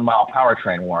 100,000-mile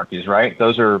powertrain warranties, right?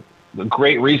 Those are a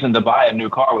great reason to buy a new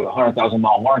car with a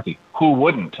 100,000-mile warranty. Who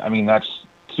wouldn't? I mean, that's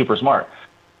super smart.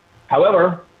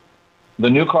 However, the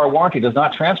new car warranty does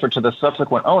not transfer to the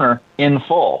subsequent owner in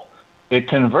full. It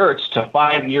converts to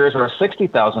 5 years or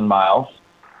 60,000 miles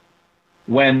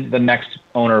when the next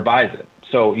owner buys it.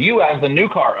 So you, as the new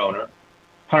car owner,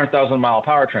 100,000 mile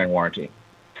powertrain warranty.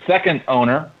 Second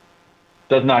owner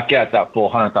does not get that full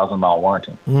 100,000 mile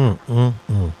warranty.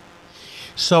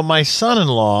 So my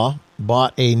son-in-law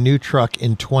bought a new truck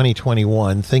in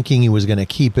 2021 thinking he was going to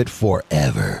keep it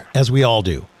forever, as we all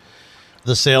do.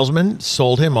 The salesman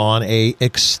sold him on a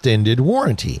extended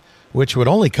warranty, which would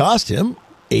only cost him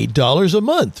 $8 a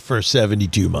month for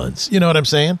 72 months. You know what I'm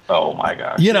saying? Oh, my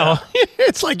gosh. You know,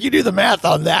 it's like you do the math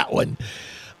on that one.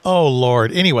 Oh,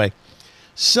 Lord. Anyway,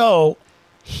 so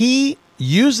he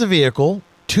used the vehicle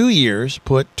 2 years,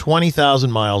 put 20,000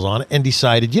 miles on it, and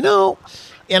decided,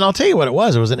 and I'll tell you what it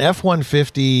was. It was an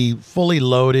F-150 fully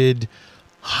loaded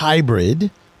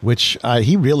hybrid, which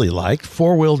he really liked,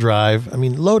 4-wheel drive. I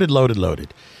mean,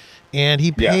 loaded. And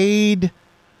he paid, I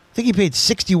think he paid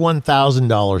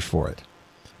 $61,000 for it.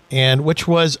 And which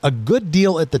was a good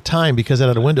deal at the time because it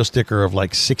had a window sticker of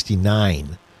like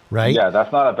 69, right? Yeah,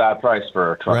 that's not a bad price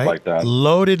for a truck like that.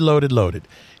 Loaded.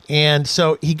 And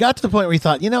so he got to the point where he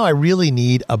thought, I really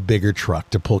need a bigger truck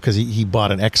to pull because he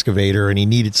bought an excavator and he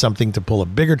needed something to pull a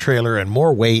bigger trailer and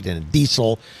more weight and a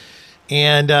diesel.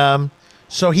 And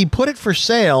so he put it for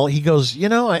sale. He goes,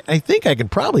 I think I can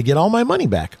probably get all my money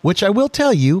back, which I will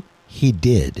tell you, he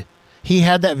did. He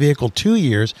had that vehicle 2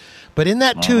 years, but in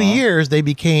that 2 years, they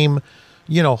became,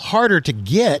 harder to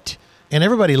get. And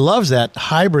everybody loves that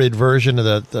hybrid version of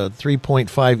the 3.5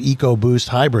 EcoBoost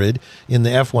hybrid in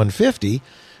the F-150,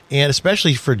 and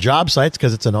especially for job sites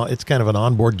because it's kind of an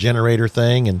onboard generator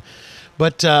thing.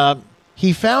 But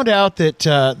he found out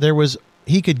that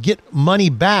he could get money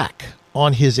back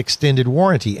on his extended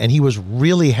warranty, and he was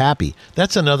really happy.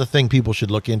 That's another thing people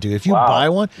should look into. If you buy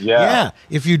one,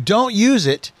 if you don't use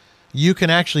it, you can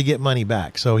actually get money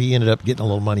back. So he ended up getting a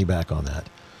little money back on that.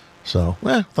 So,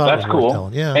 thought that's it was cool. worth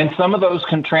telling. Yeah. And some of those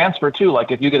can transfer too. Like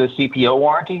if you get a CPO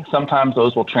warranty, sometimes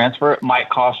those will transfer. It might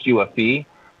cost you a fee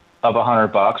of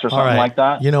 $100 or something like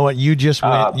that. You know what? You just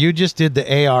went. You just did the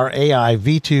ARAI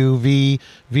V2 V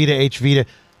Vita H Vita.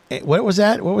 What was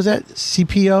that?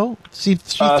 CPO?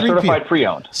 C3PO. Certified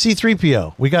pre-owned.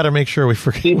 C3PO. We got to make sure we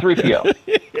forget. C3PO.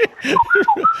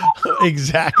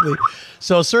 Exactly.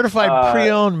 So certified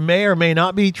pre-owned may or may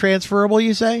not be transferable,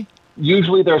 you say?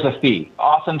 Usually there's a fee.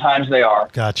 Oftentimes they are.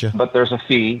 Gotcha. But there's a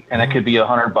fee, and it could be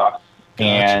 $100.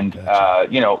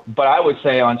 Gotcha. But I would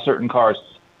say on certain cars,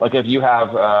 like if you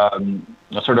have a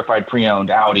certified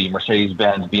pre-owned Audi,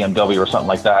 Mercedes-Benz, BMW, or something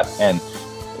like that, and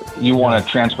you want to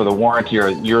transfer the warranty, or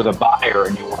you're the buyer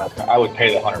and I would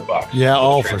pay the $100.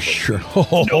 Yeah, for sure.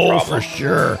 For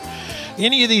sure.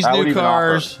 Any of these new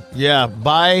cars,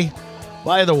 buy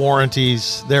the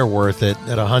warranties. They're worth it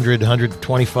at $100, $125,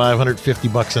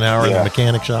 $150 an hour in the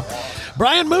mechanic shop.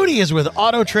 Brian Mooney is with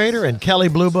Auto Trader and Kelley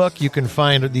Blue Book. You can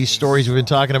find these stories we've been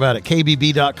talking about at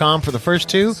kbb.com for the first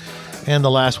two, and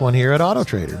the last one here at Auto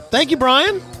Trader. Thank you,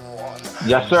 Brian.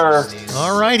 Yes, sir.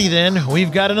 All righty, then.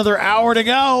 We've got another hour to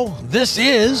go. This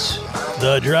is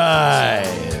The Drive.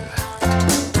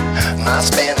 My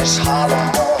Spanish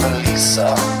Harlem Mona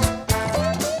Lisa.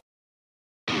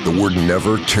 The word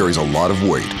never carries a lot of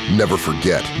weight. Never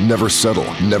forget, never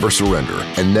settle, never surrender.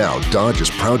 And now Dodge is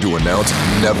proud to announce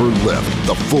Never Lift,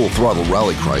 the full throttle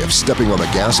rally cry of stepping on the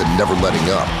gas and never letting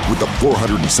up. With the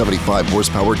 475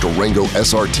 horsepower Durango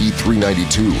SRT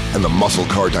 392 and the muscle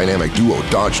car dynamic duo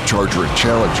Dodge Charger and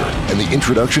Challenger, and the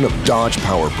introduction of Dodge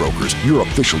Power Brokers, your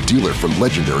official dealer for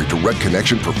legendary direct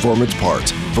connection performance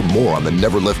parts. For more on the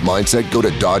Never Lift mindset, go to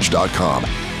Dodge.com.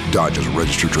 Dodge is a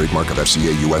registered trademark of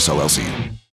FCA US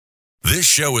LLC. This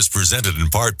show is presented in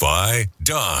part by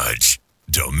Dodge.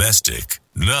 Domestic,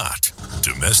 not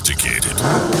domesticated.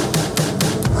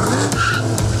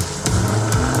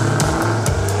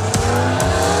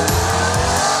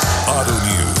 Auto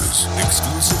news,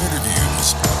 exclusive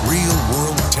interviews,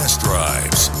 real-world test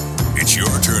drives. It's your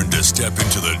turn to step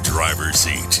into the driver's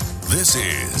seat. This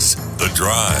is The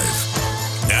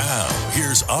Drive. Now,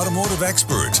 here's automotive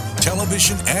expert,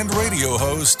 television and radio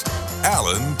host,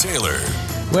 Alan Taylor.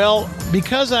 Well,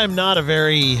 because I'm not a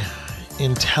very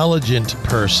intelligent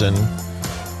person,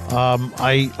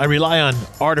 I rely on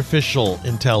artificial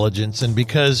intelligence, and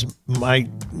because my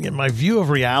view of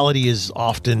reality is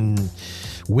often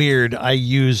weird, I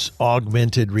use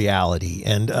augmented reality.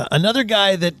 And another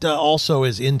guy that also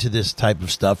is into this type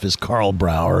of stuff is Carl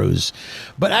Brauer,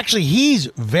 but actually he's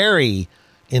very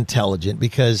intelligent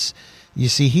because, you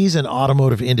see, he's an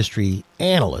automotive industry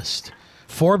analyst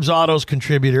Forbes Auto's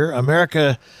contributor,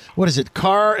 America, what is it?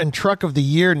 Car and Truck of the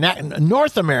Year,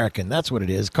 North American, that's what it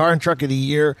is. Car and Truck of the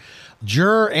Year,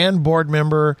 juror and board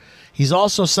member. He's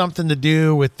also something to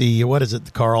do with the, what is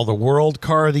it, Carl, the World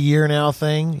Car of the Year now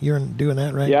thing? You're doing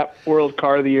that, right? Yep, World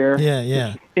Car of the Year.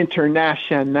 Yeah.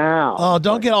 International. Oh,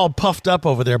 don't get all puffed up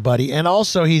over there, buddy. And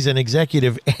also, he's an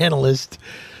executive analyst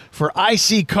for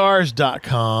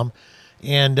iccars.com.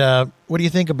 And what do you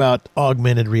think about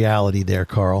augmented reality there,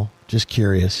 Carl? Just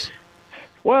curious.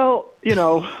 Well,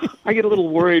 I get a little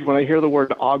worried when I hear the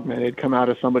word augmented come out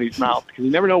of somebody's mouth because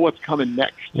you never know what's coming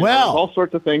next. There's all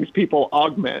sorts of things people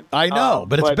augment. I know,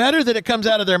 but it's better that it comes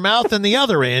out of their mouth than the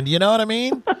other end. You know what I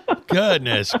mean?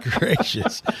 Goodness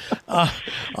gracious.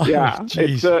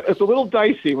 It's a little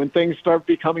dicey when things start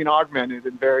becoming augmented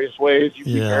in various ways,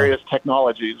 using various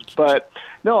technologies. But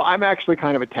no, I'm actually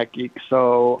kind of a tech geek,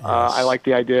 so I like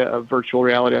the idea of virtual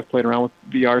reality. I've played around with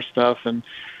VR stuff, and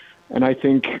I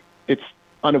think it's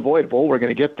unavoidable. We're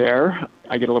going to get there.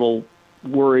 I get a little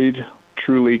worried,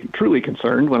 truly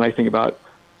concerned when I think about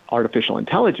artificial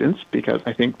intelligence, because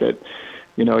I think that,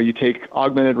 you take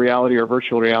augmented reality or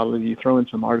virtual reality, you throw in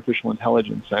some artificial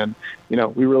intelligence, and,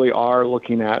 we really are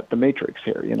looking at the Matrix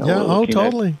here.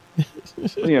 Totally.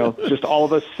 Just all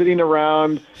of us sitting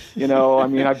around,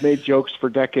 I've made jokes for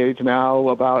decades now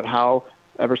about how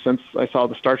ever since I saw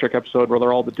the Star Trek episode where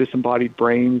they're all the disembodied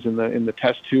brains in the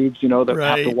test tubes, that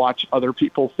have to watch other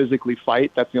people physically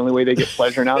fight. That's the only way they get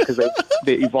pleasure now because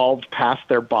they evolved past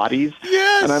their bodies.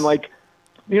 Yes. And I'm like,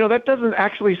 that doesn't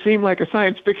actually seem like a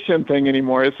science fiction thing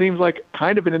anymore. It seems like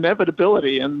kind of an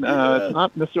inevitability, and it's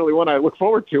not necessarily one I look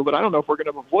forward to, but I don't know if we're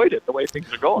going to avoid it the way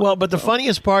things are going. Well, but the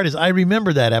funniest part is I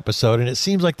remember that episode, and it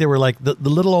seems like they were like the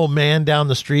little old man down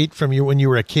the street from you when you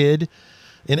were a kid.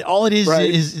 And all it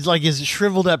is like his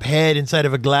shriveled up head inside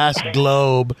of a glass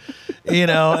globe,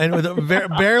 and with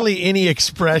barely any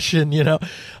expression,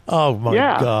 Oh my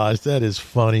gosh, that is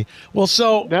funny. Well,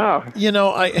 so,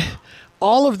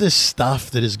 all of this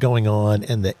stuff that is going on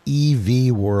in the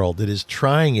EV world that is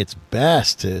trying its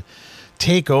best to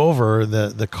take over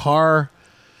the car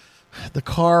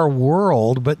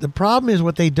world, but the problem is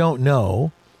what they don't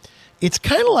know. It's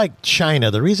kind of like China.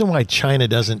 The reason why China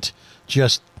doesn't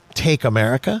just take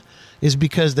America is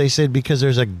because they said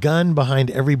there's a gun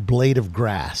behind every blade of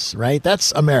grass, right?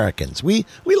 That's Americans. We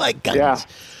like guns. Yeah.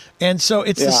 And so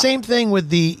it's the same thing with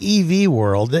the EV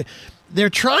world. They're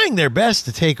trying their best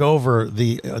to take over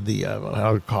the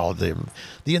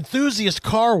enthusiast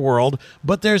car world,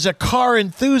 but there's a car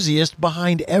enthusiast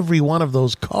behind every one of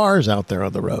those cars out there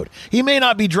on the road. He may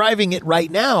not be driving it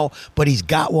right now, but he's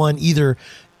got one either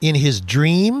in his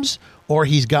dreams or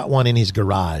he's got one in his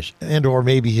garage, or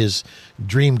maybe his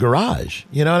dream garage.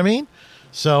 You know what I mean?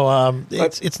 So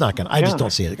it's not going to, I just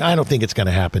don't see it. I don't think it's going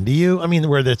to happen. Do you? I mean,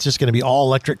 where it's just going to be all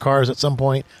electric cars at some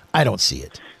point? I don't see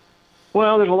it.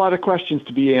 Well, there's a lot of questions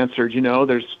to be answered.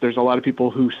 There's a lot of people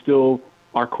who still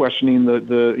are questioning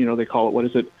the they call it, what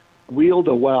is it? Wheel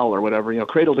to well or whatever,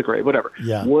 cradle to grave, whatever.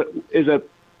 Yeah. What is a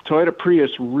Toyota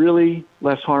Prius really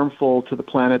less harmful to the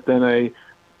planet than a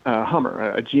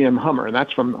Hummer, a GM Hummer? And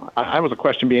that's that was a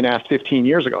question being asked 15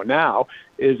 years ago. Now,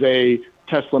 is a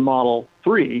Tesla Model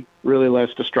 3 really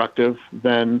less destructive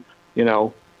than,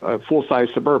 a full-size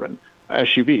Suburban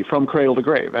SUV from cradle to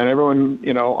grave? And everyone,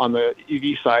 on the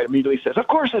EV side immediately says, of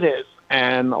course it is.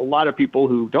 And a lot of people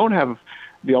who don't have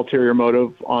the ulterior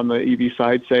motive on the EV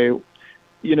side say,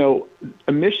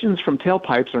 emissions from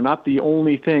tailpipes are not the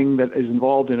only thing that is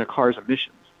involved in a car's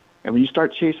emissions. And when you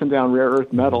start chasing down rare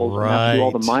earth metals and have to do all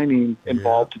the mining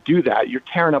involved to do that, you're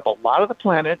tearing up a lot of the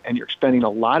planet and you're expending a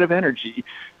lot of energy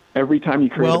every time you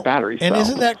create a battery cell. And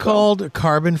isn't that called a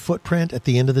carbon footprint at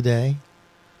the end of the day?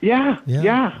 Yeah.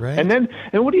 Right. And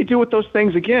what do you do with those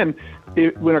things again?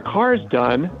 When a car is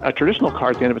done, a traditional car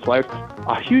at the end of its life,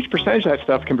 a huge percentage of that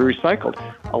stuff can be recycled.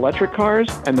 Electric cars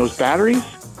and those batteries,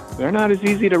 they're not as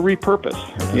easy to repurpose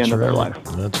at the end of their life.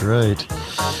 That's right.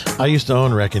 I used to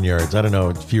own wrecking yards. I don't know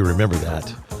if you remember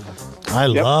that. I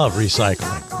love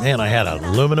recycling. Man, I had an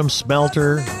aluminum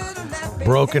smelter,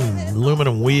 broken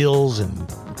aluminum wheels, and,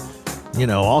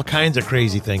 all kinds of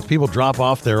crazy things. People drop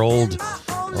off their old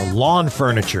lawn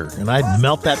furniture, and I'd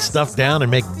melt that stuff down and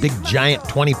make big, giant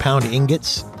 20-pound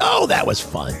ingots. Oh, that was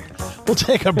fun. We'll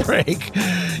take a break.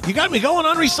 You got me going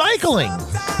on recycling.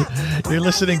 You're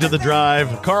listening to The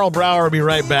Drive. Carl Brower will be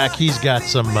right back. He's got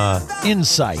some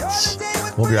insights.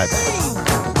 We'll be right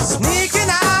back. Sneaking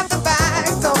out the back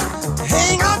door,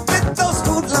 hang up with those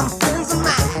hoodlum friends of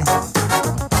mine.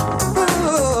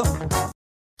 Ooh.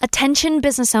 Attention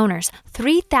business owners,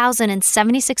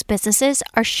 3,076 businesses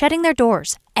are shutting their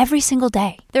doors every single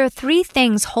day. There are 3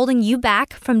 things holding you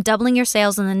back from doubling your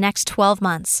sales in the next 12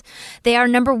 months. They are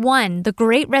number 1, the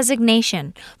Great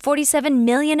Resignation. 47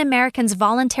 million Americans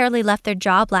voluntarily left their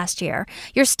job last year.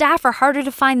 Your staff are harder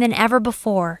to find than ever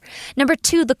before. Number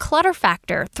 2, the clutter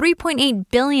factor. 3.8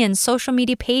 billion social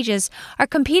media pages are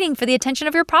competing for the attention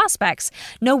of your prospects.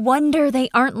 No wonder they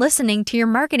aren't listening to your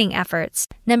marketing efforts.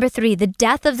 Number 3, the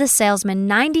death of the salesman.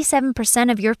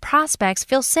 97% of your prospects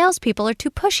feel salespeople are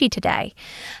too pushy today.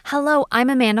 Hello, I'm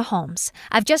Amanda Holmes.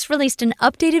 I've just released an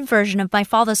updated version of my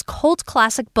father's cult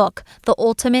classic book, The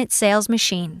Ultimate Sales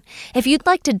Machine. If you'd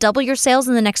like to double your sales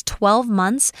in the next 12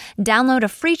 months, download a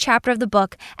free chapter of the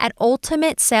book at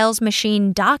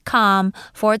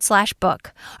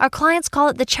ultimatesalesmachine.com/book. Our clients call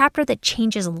it the chapter that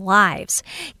changes lives.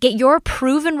 Get your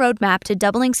proven roadmap to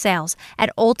doubling sales at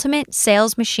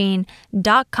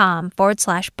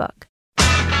ultimatesalesmachine.com/book.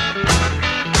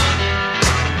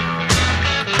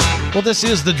 Well, this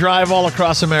is The Drive all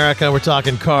across America. We're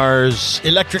talking cars,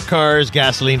 electric cars,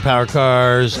 gasoline-powered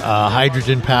cars,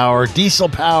 hydrogen power, diesel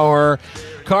power,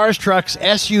 cars, trucks,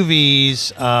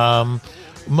 SUVs,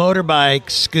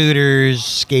 motorbikes, scooters,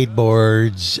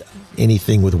 skateboards,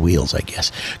 anything with wheels, I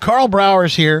guess. Carl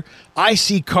Brower's here,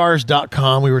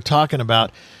 iccars.com. We were talking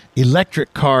about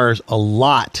electric cars a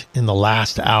lot in the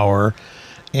last hour.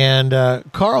 And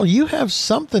Carl, you have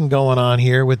something going on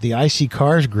here with the IC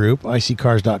Cars group,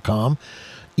 iccars.com.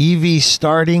 EV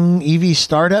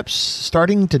startups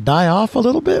starting to die off a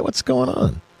little bit. What's going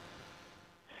on?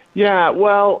 Yeah,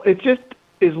 well, it just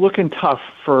is looking tough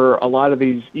for a lot of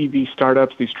these EV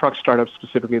startups, these truck startups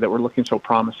specifically, that were looking so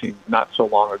promising not so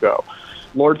long ago.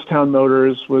 Lordstown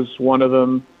Motors was one of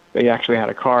them. They actually had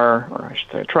a car, or I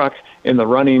should say a truck, in the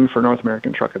running for North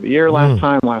American Truck of the Year last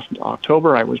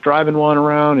October. I was driving one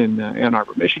around in Ann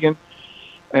Arbor, Michigan.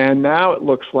 And now it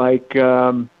looks like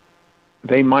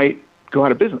they might go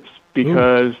out of business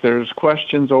because there's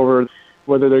questions over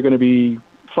whether they're going to be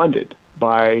funded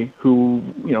by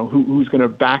who's going to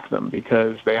back them,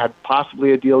 because they had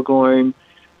possibly a deal going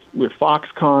with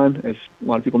Foxconn. As a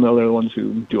lot of people know, they're the ones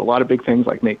who do a lot of big things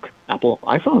like make Apple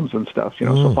iPhones and stuff. So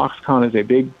Foxconn is a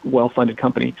big, well-funded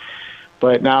company.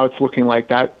 But now it's looking like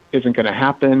that isn't going to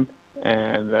happen,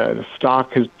 and the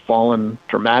stock has fallen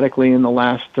dramatically in the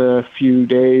last few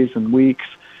days and weeks,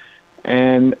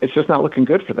 and it's just not looking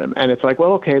good for them. And it's like,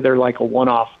 well, okay, they're like a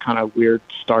one-off kind of weird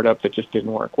startup that just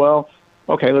didn't work. Well,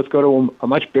 okay, let's go to a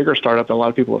much bigger startup that a lot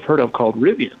of people have heard of called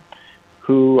Rivian,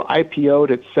 who IPO'd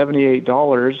at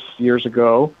 $78 years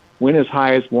ago, went as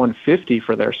high as $150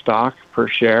 for their stock per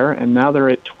share, and now they're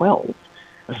at $12.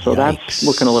 So that's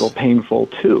looking a little painful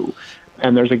too.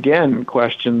 And there's, again,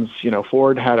 questions,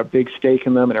 Ford had a big stake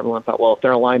in them, and everyone thought, well, if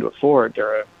they're aligned with Ford,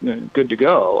 they're good to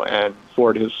go. And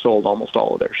Ford has sold almost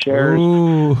all of their shares.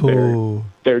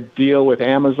 Their deal with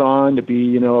Amazon to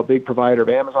be, a big provider of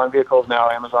Amazon vehicles. Now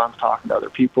Amazon's talking to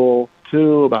other people,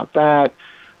 too, about that.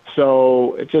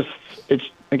 So it's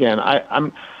again,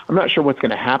 I'm not sure what's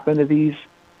going to happen to these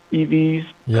EVs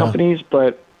companies,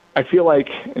 but I feel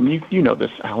like, and you know this,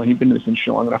 Alan, you've been in this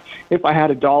industry long enough, if I had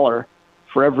 $1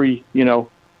 for every,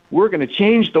 we're going to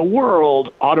change the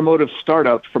world automotive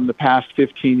startup from the past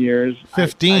 15 years.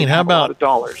 15? How about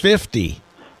 $50?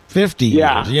 50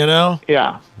 years,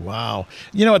 Yeah. Wow.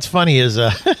 What's funny is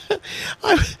I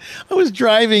was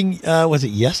driving, was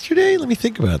it yesterday? Let me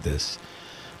think about this.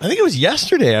 I think it was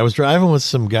yesterday. I was driving with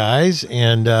some guys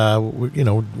and,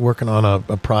 working on a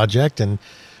project, and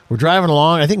we're driving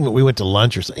along. I think we went to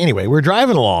lunch or something. Anyway, we're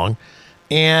driving along,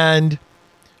 and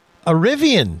a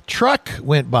Rivian truck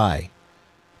went by,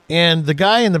 and the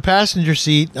guy in the passenger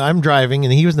seat, I'm driving,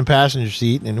 and he was in the passenger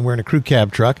seat, and we're in a crew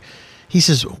cab truck. He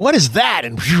says, "What is that?"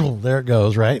 And there it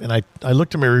goes, right? And I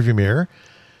looked in my rearview mirror,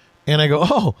 and I go,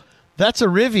 "Oh, that's a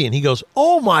Rivian." He goes,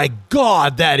 "Oh my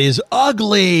God, that is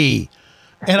ugly."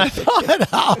 And I thought,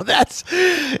 oh, that's,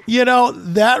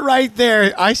 that right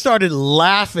there, I started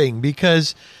laughing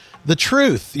because the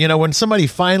truth, when somebody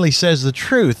finally says the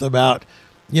truth about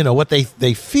what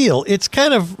they feel, it's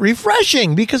kind of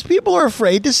refreshing because people are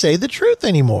afraid to say the truth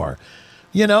anymore,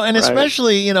 and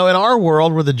especially, in our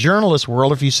world, with the journalist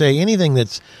world, if you say anything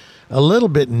that's a little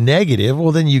bit negative,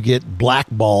 well, then you get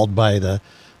blackballed by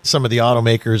some of the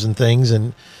automakers and things.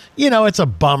 And, it's a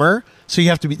bummer. So you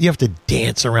have to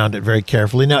dance around it very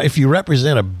carefully. Now, if you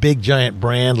represent a big giant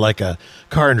brand like a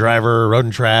Car and Driver, Road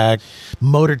and Track,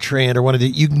 Motor Trend, or one of the,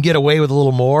 you can get away with a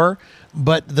little more.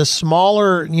 But the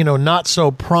smaller, not so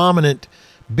prominent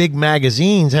big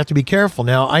magazines have to be careful.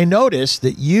 Now, I noticed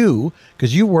that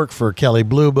because you work for Kelley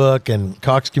Blue Book and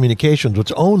Cox Communications,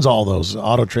 which owns all those,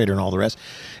 Auto Trader and all the rest,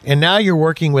 and now you're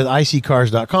working with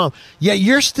iccars.com, yet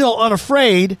you're still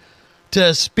unafraid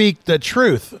to speak the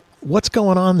truth. What's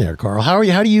going on there, Carl? How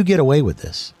do you get away with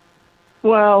this?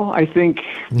 Well, I think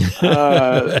you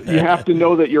have to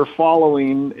know that your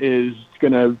following is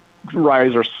going to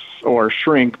rise or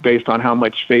shrink based on how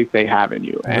much faith they have in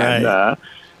you. And, Right.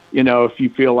 if you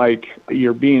feel like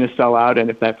you're being a sellout, and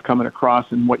if that's coming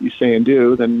across in what you say and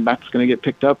do, then that's going to get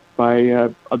picked up by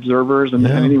observers and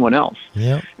anyone else.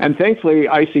 Yeah. And thankfully,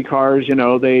 IC Cars,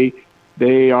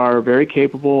 they are a very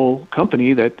capable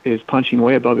company that is punching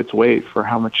way above its weight for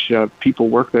how much people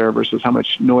work there versus how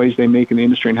much noise they make in the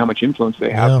industry and how much influence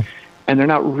they have. Yeah. And they're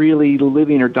not really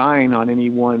living or dying on any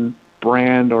one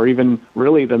brand or even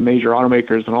really the major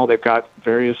automakers and all. They've got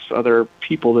various other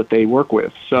people that they work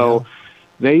with. So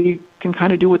they can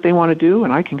kind of do what they want to do,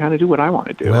 and I can kind of do what I want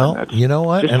to do. Well, And that's you know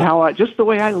what? just the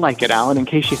way I like it, Alan, in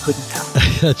case you couldn't tell.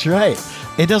 That's right.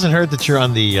 It doesn't hurt that you're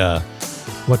on the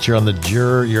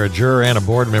you're a juror and a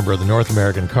board member of the North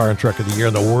American Car and Truck of the Year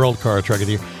and the World Car and Truck of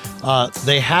the Year.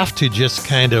 They have to just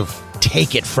kind of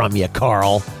take it from you,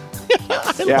 Carl.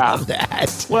 I love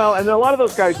that. Well, and a lot of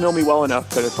those guys know me well enough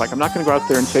that it's like I'm not going to go out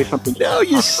there and say something. No,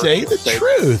 you say the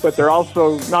truth. But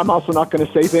I'm also not going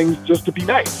to say things just to be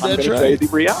nice. I'm That's going to say right. the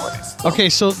reality. Okay,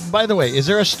 so by the way, is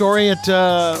there a story at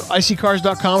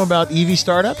iccars.com about EV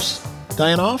startups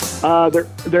dying off?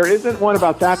 There isn't one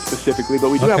about that specifically, but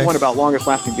we do Okay. have one about longest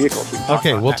lasting vehicles. We can talk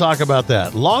Okay, about we'll that. talk about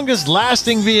that. Longest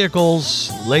lasting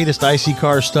vehicles, latest IC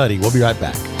car study. We'll be right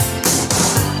back.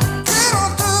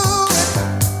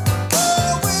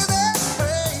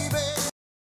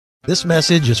 This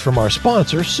message is from our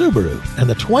sponsor, Subaru, and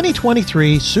the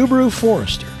 2023 Subaru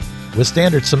Forester. With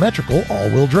standard symmetrical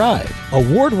all-wheel drive,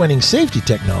 award-winning safety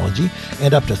technology,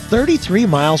 and up to 33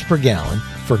 miles per gallon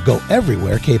for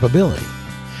go-everywhere capability.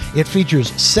 It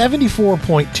features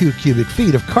 74.2 cubic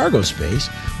feet of cargo space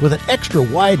with an extra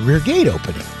wide rear gate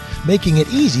opening, making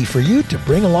it easy for you to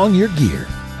bring along your gear.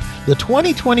 The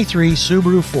 2023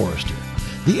 Subaru Forester,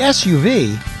 the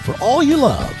SUV for all you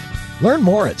love. Learn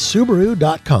more at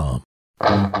Subaru.com.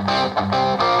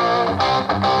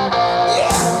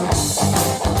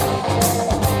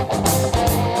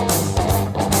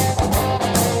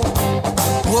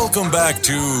 Welcome back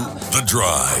to The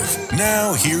Drive.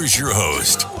 Now, here's your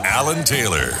host, Alan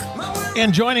Taylor.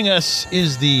 And joining us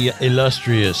is the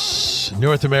illustrious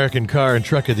North American Car and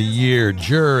Truck of the Year,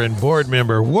 juror and board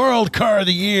member, World Car of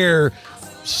the Year,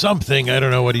 something, I don't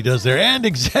know what he does there, and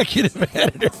executive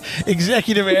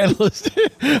analyst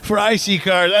for IC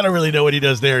Cars. I don't really know what he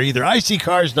does there either,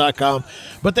 iccars.com.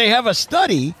 But they have a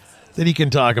study that he can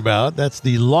talk about. That's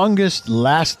the longest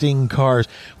lasting cars.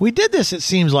 We did this, it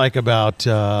seems like, about,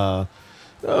 I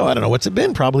don't know, what's it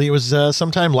been? Probably it was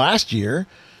sometime last year.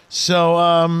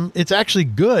 So it's actually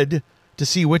good to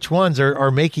see which ones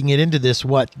are making it into this,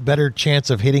 better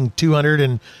chance of hitting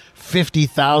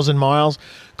 250,000 miles.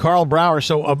 Carl Brower.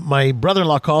 So my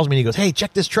brother-in-law calls me and he goes, "Hey,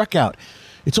 check this truck out.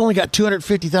 It's only got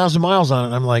 250,000 miles on it."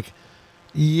 And I'm like,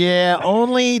 "Yeah,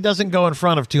 only doesn't go in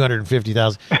front of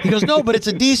 250,000. He goes, "No, but it's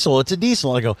a diesel. It's a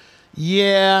diesel." I go,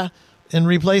 "Yeah, and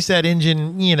replace that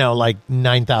engine, like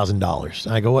 $9,000.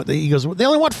 I go, "What?" He goes, "They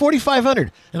only want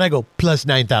 $4,500." And I go, "Plus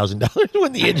 $9,000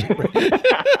 when the engine."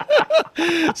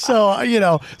 So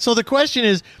the question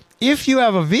is, if you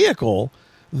have a vehicle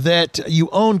that you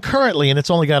own currently and it's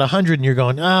only got 100 and you're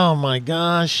going, "Oh my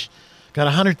gosh, got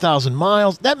 100,000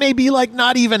 miles," that may be like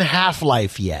not even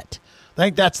half-life yet. I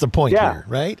think that's the point here,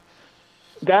 right?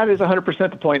 That is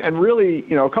 100% the point. And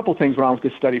really, a couple things went on with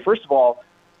this study. First of all,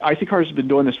 IC Cars has been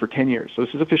doing this for 10 years. So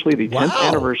this is officially the 10th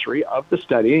anniversary of the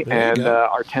study and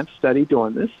our 10th study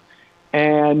doing this.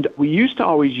 And we used to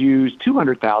always use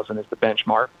 200,000 as the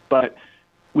benchmark, but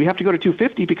we have to go to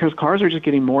 250 because cars are just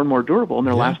getting more and more durable and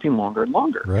they're lasting longer and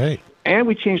longer. Right. And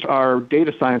we changed our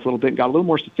data science a little bit and got a little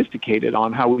more sophisticated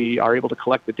on how we are able to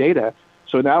collect the data.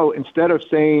 So now instead of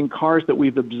saying cars that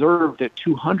we've observed at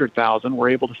 200,000, we're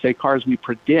able to say cars we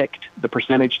predict the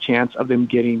percentage chance of them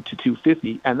getting to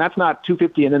 250. And that's not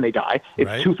 250 and then they die.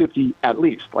 It's 250 at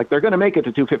least. Like they're going to make it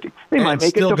to 250. They might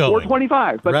make it to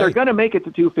 425, but they're going to make it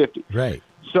to 250. Right.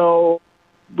 So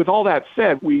with all that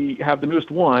said, we have the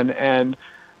newest one. And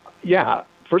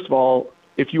first of all,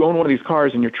 if you own one of these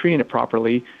cars and you're treating it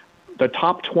properly, the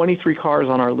top 23 cars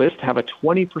on our list have a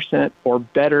 20% or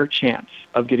better chance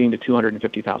of getting to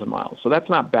 250,000 miles. So that's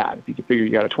not bad. If you can figure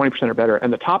you got a 20% or better.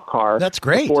 And the top car, that's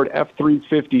great. The Ford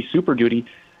F-350 Super Duty,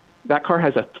 that car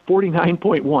has a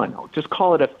 49.1. Just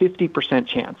call it a 50%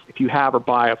 chance if you have or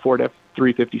buy a Ford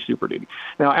F-350 Super Duty.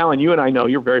 Now, Alan, you and I know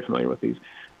you're very familiar with these.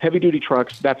 Heavy-duty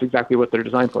trucks, that's exactly what they're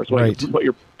designed for. So what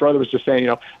your brother was just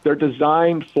saying, they're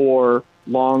designed for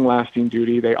long-lasting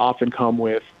duty. They often come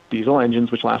with diesel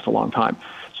engines, which last a long time.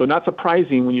 So not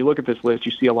surprising when you look at this list,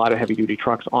 you see a lot of heavy-duty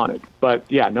trucks on it. But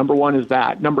yeah, number one is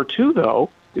that. Number two, though,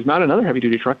 is not another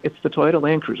heavy-duty truck. It's the Toyota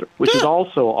Land Cruiser, which is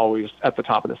also always at the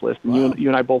top of this list. And you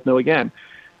and I both know again.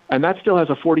 And that still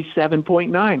has a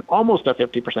 47.9, almost a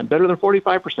 50%, better than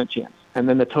 45% chance. And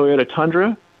then the Toyota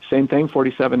Tundra, same thing,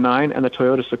 47.9, and the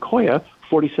Toyota Sequoia,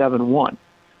 47.1.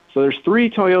 So there's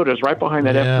three Toyotas right behind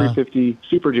that F-350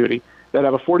 Super Duty that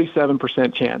have a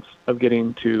 47% chance of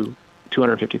getting to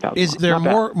 250,000. Is there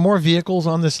more vehicles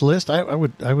on this list? I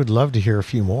would love to hear a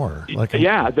few more.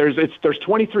 There's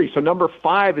 23. So number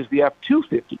 5 is the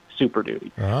F-250 Super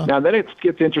Duty. Now then it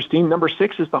gets interesting. Number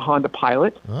 6 is the Honda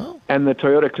Pilot, and the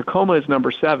Toyota Tacoma is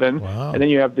number 7. And then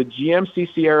you have the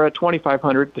GMC Sierra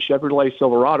 2500, the Chevrolet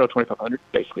Silverado 2500,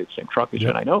 basically the same truck as you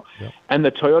and I know, and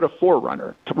the Toyota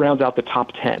 4Runner rounds out the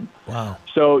top 10. Wow!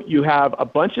 So you have a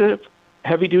bunch of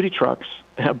heavy-duty trucks,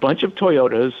 a bunch of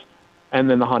Toyotas, and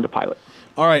then the Honda Pilot.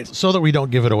 All right, so that we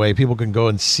don't give it away, people can go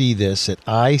and see this at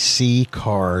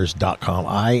iccars.com.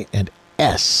 I and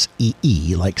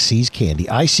S-E-E, like C's candy.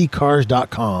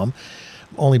 iccars.com,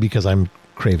 only because I'm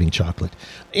craving chocolate.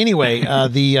 Anyway,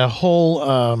 the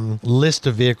whole list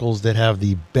of vehicles that have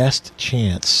the best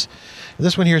chance.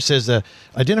 This one here says,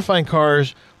 identifying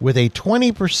cars with a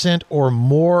 20% or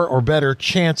more or better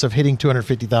chance of hitting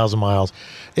 250,000 miles.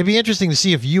 It'd be interesting to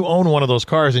see if you own one of those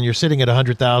cars and you're sitting at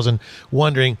 100,000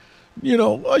 wondering,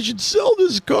 I should sell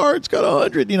this car. It's got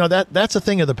 100. That's a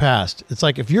thing of the past. It's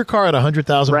like if your car had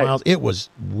 100,000 miles, it was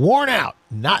worn out.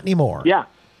 Not anymore. Yeah.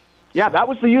 Yeah, that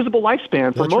was the usable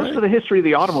lifespan for most of the history of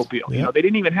the automobile. They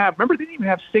didn't even have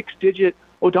 6-digit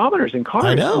odometers in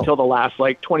cars until the last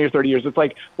 20 or 30 years. It's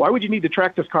like, why would you need to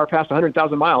track this car past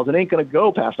 100,000 miles? It ain't going to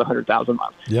go past 100,000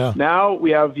 miles. Yeah. Now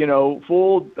we have,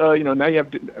 full, now you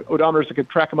have odometers that could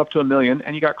track them up to 1 million,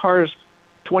 and you got cars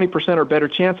 20% or better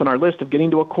chance on our list of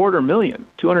getting to 250,000,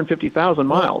 250,000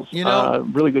 miles.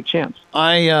 Really good chance.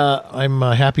 I'm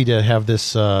happy to have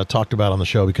this talked about on the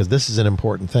show because this is an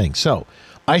important thing. So,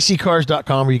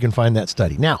 iccars.com where you can find that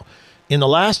study. Now, in the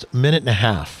last minute and a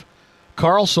half,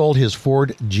 Carl sold his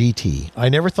Ford GT. I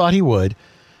never thought he would,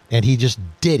 and he just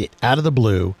did it out of the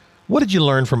blue. What did you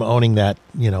learn from owning that,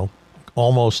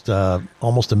 almost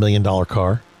 $1 million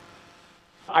car?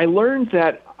 I learned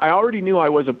that I already knew I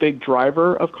was a big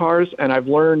driver of cars, and I've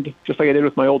learned, just like I did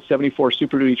with my old 74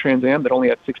 Super Duty Trans Am that only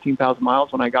had 16,000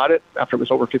 miles when I got it after it was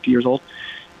over 50 years old,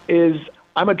 is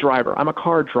I'm a driver. I'm a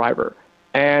car driver.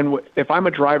 And if I'm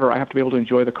a driver, I have to be able to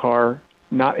enjoy the car,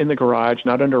 not in the garage,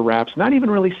 not under wraps, not even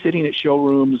really sitting at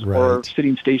showrooms or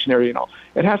sitting stationary and all.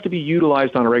 It has to be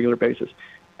utilized on a regular basis.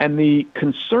 And the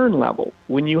concern level,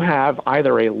 when you have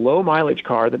either a low mileage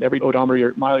car that every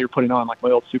odometer mile you're putting on, like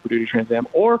my old Super Duty Trans Am,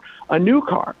 or a new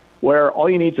car where all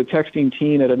you need is a texting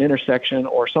teen at an intersection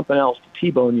or something else to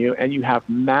T-bone you, and you have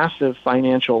massive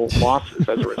financial losses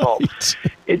as a result.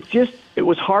 It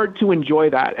was hard to enjoy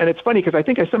that. And it's funny because I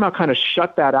think I somehow kind of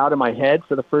shut that out of my head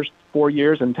for the first 4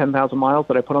 years and 10,000 miles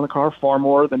that I put on the car, far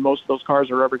more than most of those cars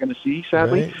are ever going to see,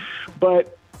 sadly. Right.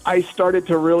 But I started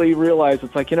to really realize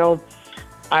it's like,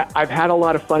 I've had a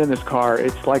lot of fun in this car.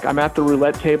 It's like I'm at the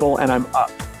roulette table and I'm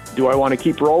up. Do I want to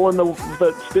keep rolling the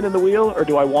spinning the wheel, or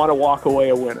do I want to walk away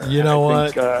a winner? You know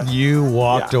what? You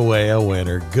walked away a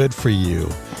winner. Good for you.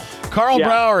 Carl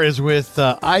Brower is with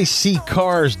iccars.com,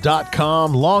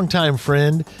 longtime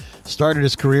friend. Started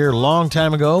his career a long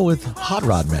time ago with Hot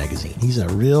Rod Magazine. He's a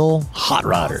real hot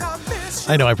rodder.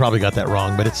 I know I probably got that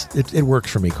wrong, but it works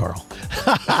for me, Carl.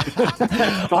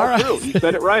 It's all true. You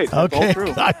said it right. It's all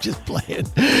true. I'm just playing.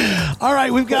 All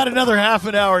right, we've got another half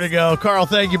an hour to go. Carl,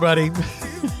 thank you, buddy.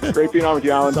 Great being on with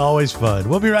you, Alan. It's always fun.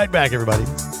 We'll be right back, everybody.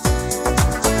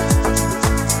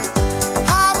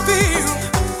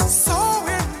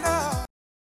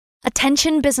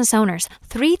 Attention business owners,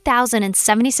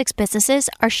 3,076 businesses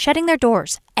are shutting their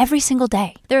doors every single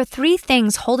day. There are 3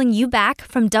 things holding you back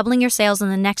from doubling your sales in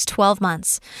the next 12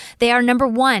 months. They are number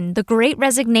 1, the Great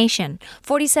Resignation.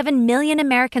 47 million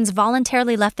Americans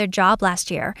voluntarily left their job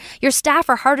last year. Your staff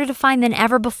are harder to find than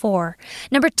ever before.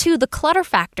 Number 2, the clutter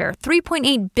factor.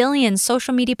 3.8 billion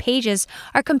social media pages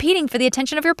are competing for the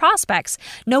attention of your prospects.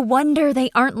 No wonder they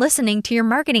aren't listening to your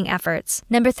marketing efforts.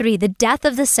 Number 3, the death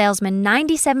of the salesman.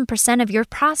 97% of your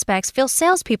prospects feel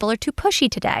salespeople are too pushy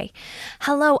today.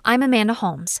 Hello, I'm Amanda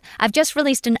Holmes. I've just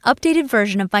released an updated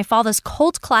version of my father's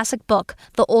cult classic book,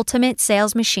 The Ultimate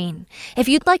Sales Machine. If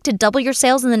you'd like to double your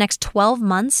sales in the next 12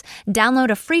 months, download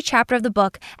a free chapter of the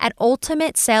book at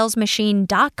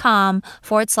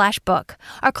ultimatesalesmachine.com/book.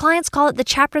 Our clients call it the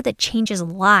chapter that changes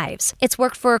lives. It's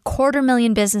worked for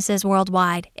 250,000 businesses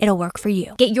worldwide. It'll work for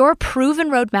you. Get your proven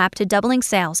roadmap to doubling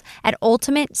sales at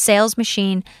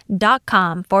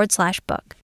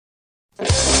ultimatesalesmachine.com/book. This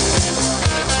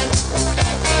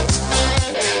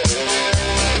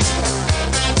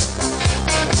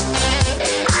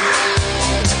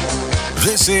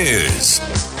is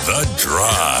The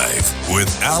Drive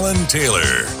with Alan Taylor.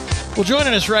 Well,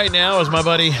 joining us right now is my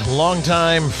buddy,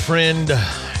 longtime friend,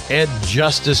 Ed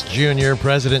Justice Jr.,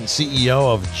 President and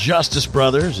CEO of Justice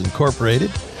Brothers Incorporated.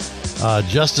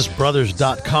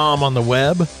 JusticeBrothers.com on the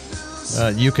web.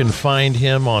 You can find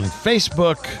him on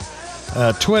Facebook,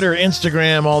 Twitter,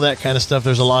 Instagram, all that kind of stuff.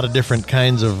 There's a lot of different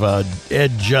kinds of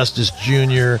Ed Justice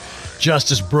Jr.,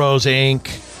 Justice Bros Inc.,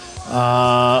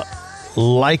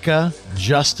 Leica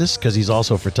Justice, because he's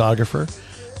also a photographer.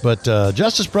 But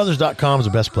JusticeBrothers.com is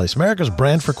the best place. America's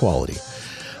brand for quality.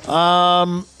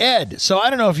 Ed, so I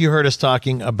don't know if you heard us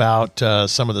talking about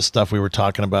some of the stuff we were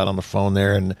talking about on the phone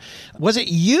there. And was it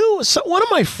you? One of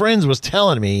my friends was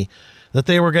telling me that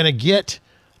they were going to get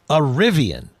a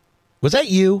Rivian. Was that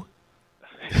you?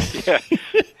 Yeah.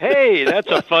 Hey, that's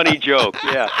a funny joke.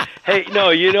 Yeah. Hey, no,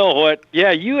 you know what?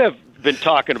 Yeah, you have been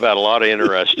talking about a lot of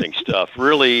interesting stuff.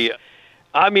 Really,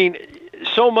 I mean,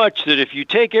 so much that if you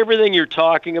take everything you're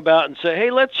talking about and say,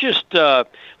 hey, let's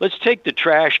take the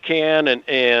trash can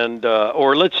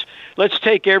or let's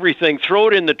take everything, throw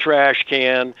it in the trash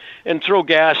can and throw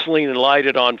gasoline and light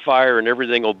it on fire and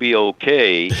everything will be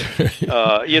okay.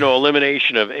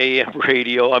 Elimination of AM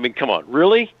radio. I mean, come on,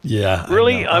 really? Yeah.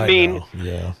 Really? I mean,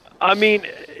 yeah. I mean,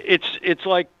 it's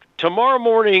like tomorrow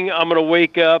morning I'm going to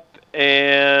wake up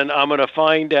and I'm going to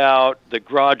find out the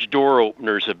garage door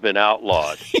openers have been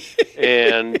outlawed.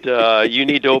 And you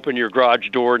need to open your garage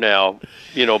door now,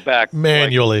 back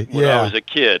manually, like when I was a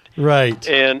kid. Right.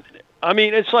 And, I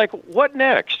mean, it's like, what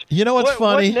next? You know what's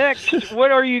funny? What next?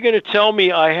 What are you going to tell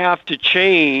me I have to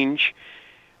change?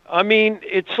 I mean,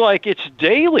 it's like it's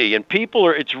daily, and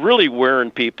it's really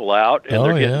wearing people out, and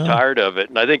they're getting tired of it.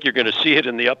 And I think you're going to see it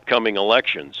in the upcoming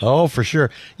elections. Oh, for sure.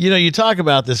 You talk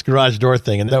about this garage door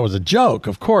thing, and that was a joke,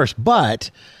 of course,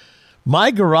 but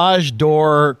my garage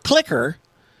door clicker,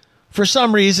 for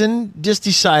some reason, just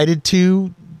decided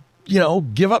to,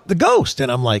 give up the ghost. And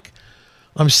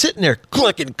I'm sitting there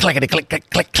clicking, clickety, click, click,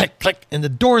 click, click, click, and the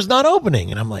door's not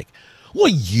opening. And I'm like, well,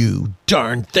 you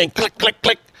darn thing, click, click,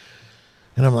 click.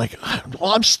 And I'm like,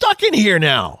 well, I'm stuck in here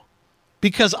now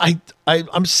because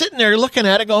I'm sitting there looking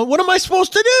at it going, what am I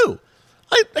supposed to do?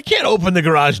 I can't open the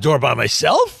garage door by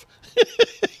myself.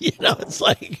 It's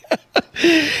like,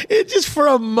 it just for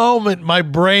a moment, my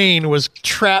brain was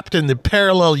trapped in the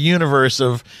parallel universe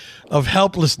of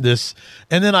helplessness.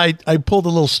 And then I pulled a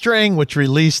little string, which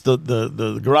released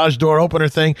the garage door opener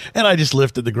thing. And I just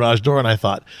lifted the garage door and I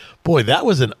thought, boy, that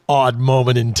was an odd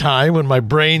moment in time when my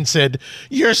brain said,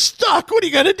 you're stuck. What are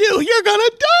you going to do? You're going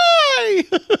to die.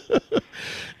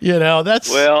 That's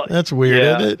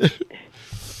weird, isn't it?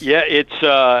 Yeah, it's,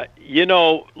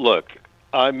 look,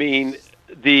 I mean,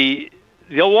 the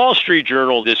Wall Street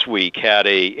Journal this week had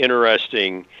a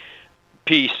interesting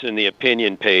piece in the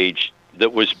opinion page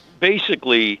that was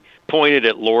basically pointed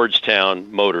at Lordstown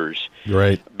Motors.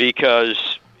 Right.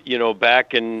 Because,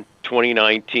 back in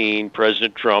 2019,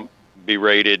 President Trump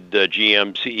berated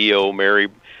GM CEO Mary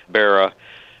Barra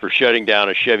for shutting down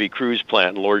a Chevy Cruze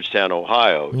plant in Lordstown,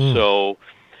 Ohio. So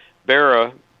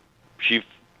Barra, she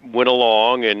went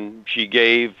along and she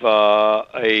gave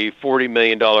a $40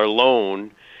 million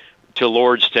loan to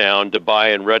Lordstown to buy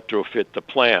and retrofit the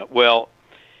plant. Well,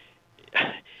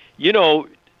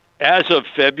 as of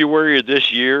February of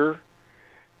this year,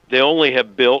 they only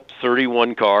have built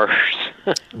 31 cars.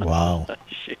 Wow.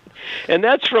 And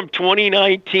that's from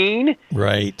 2019.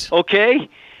 Right. Okay.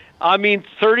 I mean,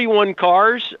 31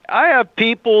 cars. I have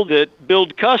people that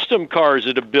build custom cars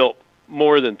that have built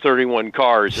more than 31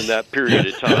 cars in that period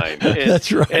of time. And,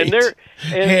 that's right. And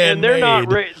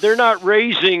they're not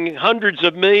raising hundreds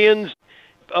of millions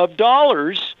of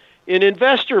dollars in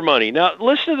investor money. Now,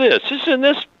 listen to this. This is in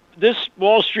this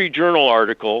Wall Street Journal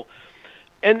article.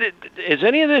 And is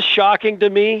any of this shocking to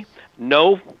me?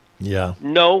 No. Yeah.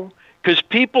 No, because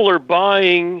people are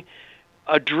buying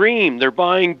a dream. They're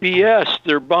buying BS.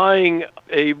 They're buying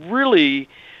a really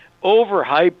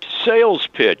overhyped sales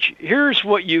pitch. Here's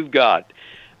what you've got.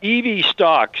 EV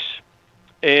stocks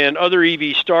and other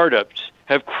EV startups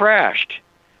have crashed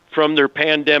from their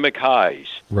pandemic highs.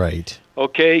 Right.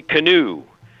 Okay, Canoo,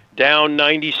 down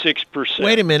 96%.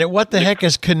 Wait a minute. What the heck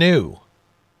is Canoo?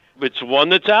 It's one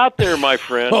that's out there, my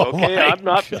friend. Okay, I'm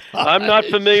not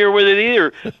familiar with it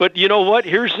either. But you know what?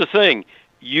 Here's the thing.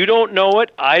 You don't know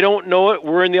it. I don't know it.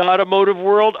 We're in the automotive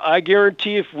world. I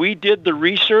guarantee if we did the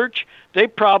research, they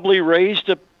probably raised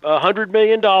 $100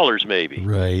 million maybe.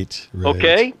 Right.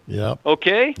 Okay? Yep.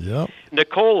 Okay? Yep.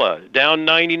 Nikola, down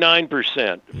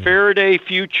 99%. Faraday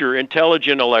Future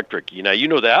Intelligent Electric. You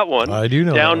know that one. I do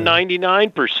know Down that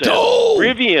one. 99%. Oh!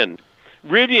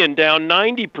 Rivian down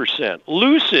 90%.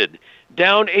 Lucid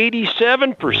down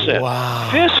 87%. Wow.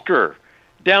 Fisker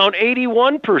down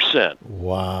 81%.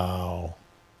 Wow.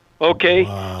 Okay?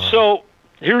 Wow. So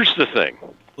here's the thing.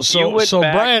 So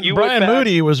Brian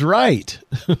Moody was right.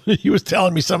 He was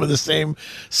telling me some of the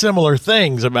similar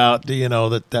things about,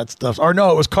 that stuff. Or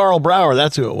no, it was Carl Brower.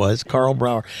 That's who it was, Carl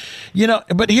Brower.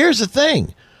 But here's the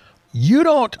thing.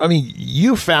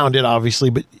 You found it,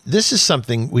 obviously, but this is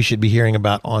something we should be hearing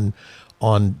about on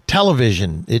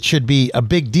television. It should be a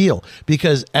big deal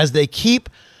because as they keep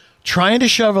trying to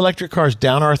shove electric cars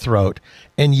down our throat,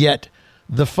 and yet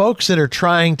the folks that are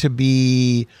trying to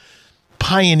be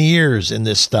pioneers in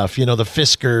this stuff, the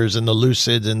Fiskers and the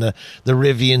Lucids and the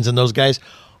Rivians and those guys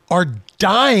are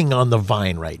dying on the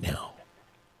vine right now.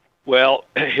 Well,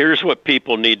 here's what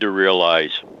people need to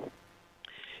realize.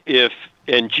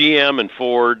 And GM and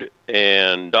Ford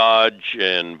and Dodge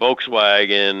and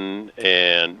Volkswagen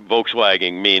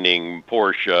meaning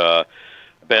Porsche,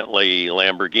 Bentley,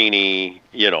 Lamborghini,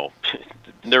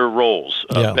 their roles.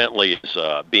 Bentley is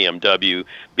BMW,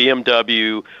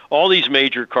 all these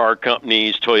major car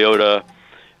companies, Toyota.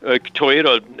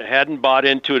 Toyota hadn't bought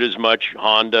into it as much.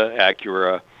 Honda,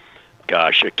 Acura,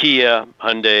 Kia,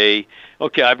 Hyundai.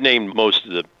 Okay, I've named most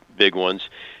of the big ones.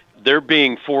 They're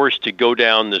being forced to go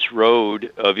down this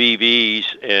road of EVs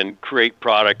and create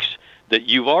products that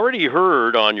you've already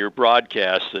heard on your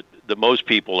broadcast that most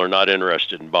people are not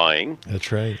interested in buying.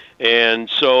 That's right. And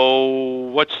so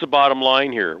what's the bottom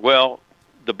line here? Well,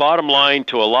 the bottom line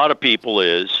to a lot of people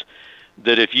is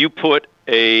that if you put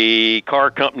a car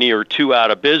company or two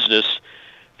out of business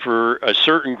for a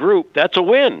certain group, that's a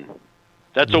win.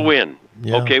 That's a win.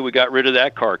 Yeah. Okay, we got rid of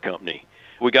that car company.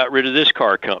 We got rid of this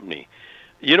car company.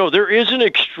 There is an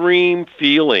extreme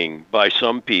feeling by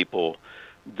some people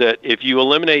that if you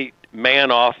eliminate man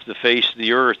off the face of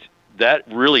the earth, that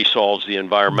really solves the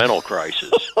environmental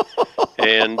crisis.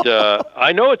 And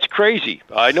I know it's crazy.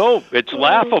 I know it's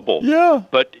laughable. Yeah.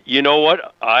 But you know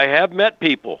what? I have met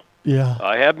people. Yeah.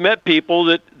 I have met people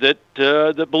that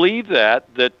believe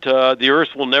that the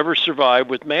earth will never survive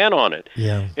with man on it.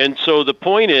 Yeah. And so the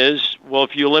point is, well,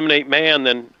 if you eliminate man,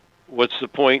 then what's the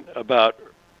point about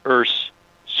Earth's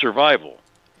survival?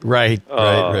 Right.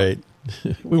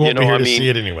 We won't be here to see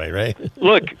it anyway, right?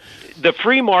 Look, the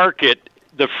free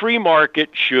market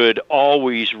should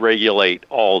always regulate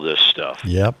all this stuff.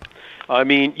 Yep.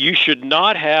 You should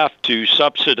not have to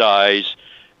subsidize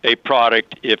a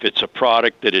product if it's a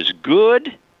product that is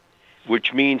good,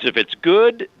 which means if it's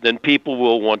good, then people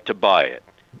will want to buy it.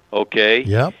 Okay?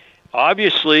 Yep.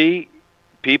 Obviously,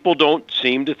 people don't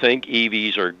seem to think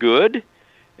EVs are good,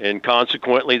 and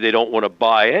consequently, they don't want to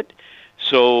buy it.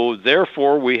 So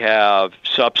therefore, we have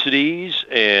subsidies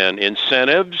and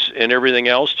incentives and everything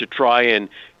else to try and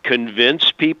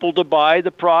convince people to buy the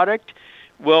product.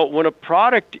 Well, when a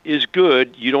product is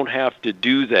good, you don't have to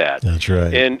do that. That's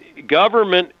right. And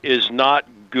government is not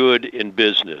good in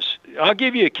business. I'll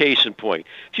give you a case in point.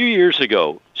 A few years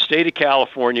ago, state of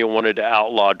California wanted to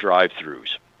outlaw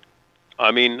drive-thrus.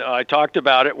 I talked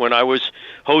about it when I was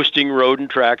hosting Road and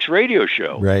Tracks radio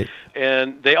show. Right.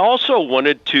 And they also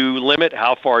wanted to limit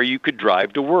how far you could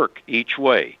drive to work each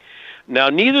way. Now,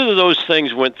 neither of those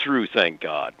things went through, thank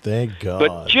God. Thank God.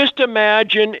 But just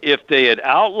imagine if they had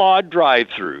outlawed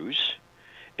drive-thrus,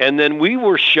 and then we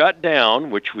were shut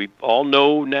down, which we all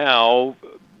know now,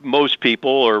 most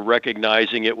people are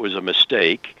recognizing it was a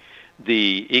mistake.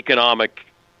 The economic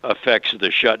effects of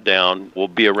the shutdown will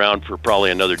be around for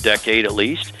probably another decade at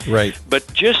least. Right.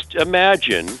 But just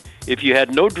imagine if you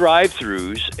had no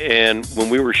drive-thrus, and when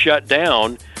we were shut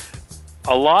down,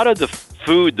 a lot of the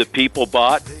food that people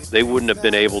bought, they wouldn't have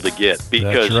been able to get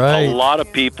because a lot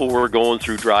of people were going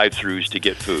through drive-thrus to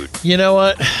get food. You know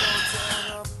what?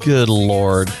 Good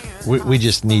Lord. We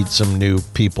just need some new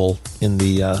people in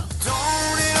the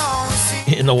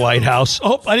White House.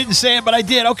 Oh, I didn't say it, but I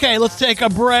did. Okay, let's take a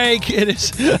break. It is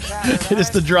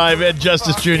The Drive. Ed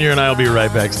Justice Jr. and I will be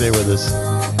right back. Stay with us.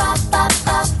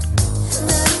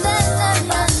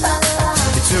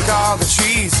 They took all the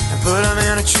trees and put them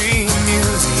in a tree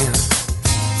museum.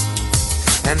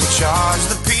 And they charged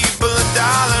the people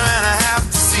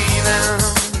 $1.50 to see them.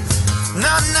 No,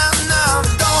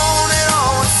 don't it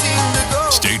always seem to go.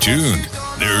 Stay tuned.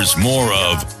 There's more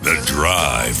of The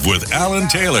Drive with Alan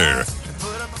Taylor.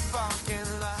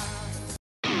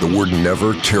 The word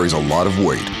never carries a lot of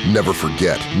weight. Never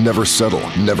forget, never settle,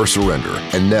 never surrender.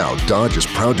 And now Dodge is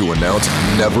proud to announce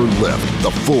Never Lift, the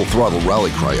full throttle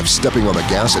rally cry of stepping on the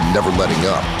gas and never letting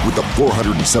up. With the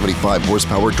 475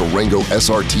 horsepower Durango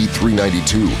SRT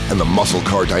 392 and the muscle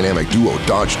car dynamic duo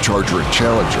Dodge Charger and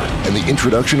Challenger, and the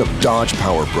introduction of Dodge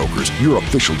Power Brokers, your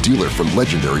official dealer for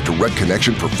legendary direct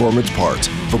connection performance parts.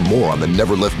 For more on the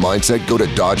Never Lift mindset, go to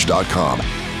Dodge.com.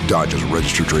 Dodge is a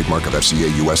registered trademark of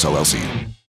FCA US LLC.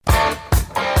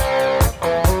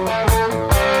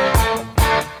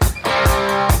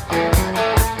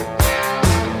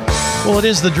 Well, it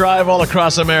is The Drive all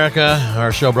across America.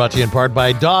 Our show brought to you in part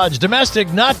by Dodge.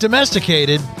 Domestic, not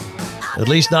domesticated. At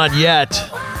least not yet.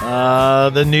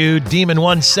 The new Demon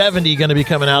 170 going to be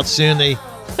coming out soon. They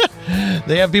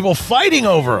have people fighting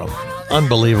over them.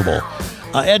 Unbelievable.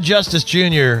 Ed Justice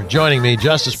Jr. joining me.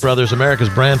 Justice Brothers, America's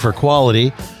brand for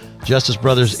quality. Justice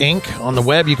Brothers Inc. On the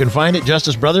web, you can find it,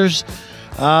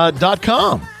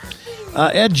 justicebrothers.com.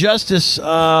 Ed Justice,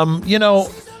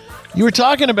 you were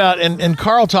talking about, and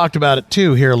Carl talked about it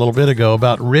too here a little bit ago,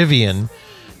 about Rivian.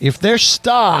 If their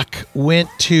stock went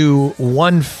to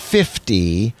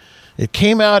 150, it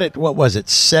came out at, what was it,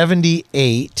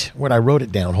 78. I wrote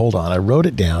it down. Hold on. I wrote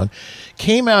it down.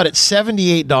 Came out at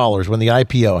 $78 when the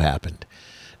IPO happened.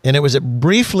 And it was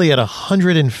briefly at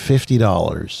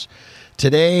 $150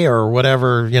 today, or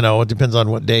whatever, it depends on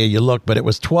what day you look, but it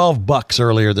was $12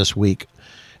 earlier this week.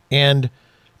 And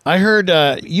I heard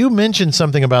you mentioned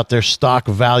something about their stock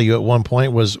value at one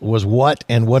point was what,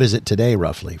 and what is it today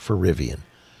roughly for Rivian?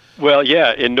 Well,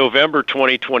 yeah, in November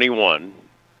 2021,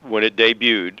 when it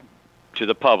debuted to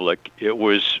the public, it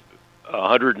was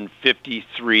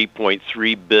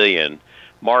 $153.3 billion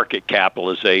market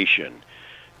capitalization.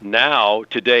 Now,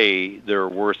 today, they're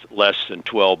worth less than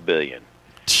 $12 billion.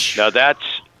 Now, that's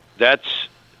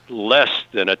less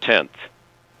than a tenth.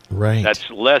 Right.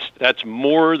 That's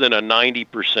more than a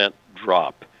 90%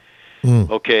 drop.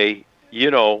 Okay,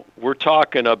 we're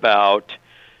talking about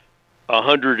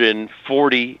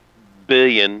 $140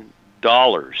 billion.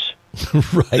 Right.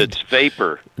 That's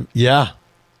vapor. Yeah.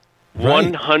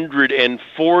 Right.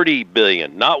 $140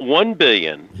 billion, not $1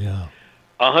 billion. Yeah.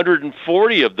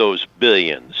 140 of those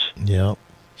billions. Yeah.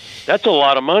 That's a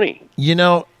lot of money. We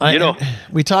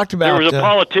talked about... There was a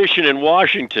politician in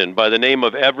Washington by the name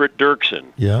of Everett Dirksen.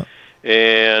 Yeah.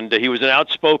 And he was an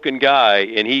outspoken guy,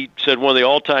 and he said one of the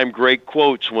all-time great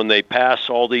quotes when they pass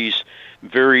all these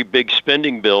very big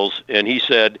spending bills, and he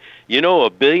said,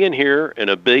 $1 billion here and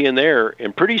 $1 billion there,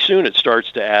 and pretty soon it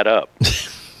starts to add up.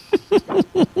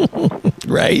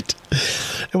 Right.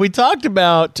 And we talked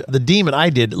about the Demon, I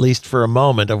did, at least for a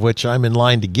moment, of which I'm in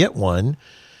line to get one.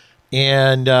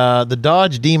 And the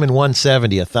Dodge Demon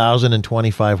 170,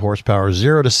 1,025 horsepower,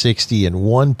 0 to 60 in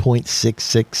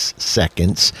 1.66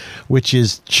 seconds, which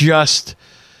is just,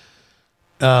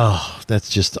 that's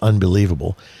just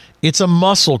unbelievable. It's a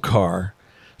muscle car.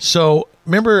 So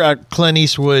remember Clint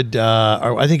Eastwood,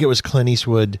 or I think it was Clint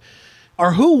Eastwood,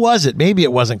 or who was it? Maybe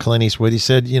it wasn't Clint Eastwood. He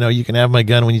said, you can have my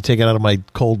gun when you take it out of my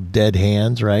cold, dead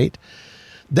hands, right?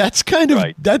 That's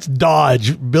that's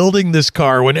Dodge building this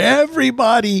car when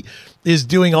everybody is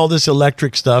doing all this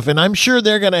electric stuff. And I'm sure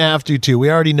they're going to have to too. We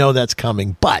already know that's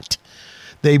coming. But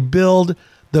they build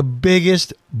the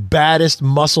biggest, baddest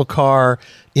muscle car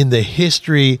in the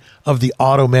history of the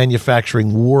auto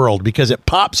manufacturing world because it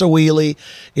pops a wheelie.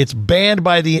 It's banned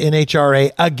by the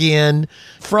NHRA again.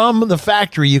 From the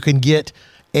factory, you can get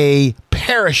a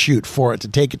parachute for it to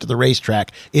take it to the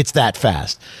racetrack. It's that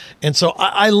fast. And so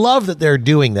I love that they're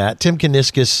doing that. Tim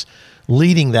Kuniskis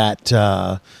leading that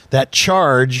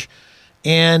charge.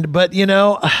 But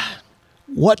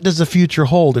what does the future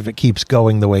hold if it keeps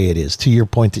going the way it is? To your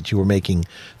point that you were making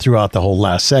throughout the whole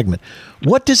last segment.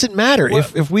 What does it matter?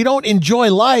 If we don't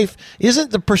enjoy life,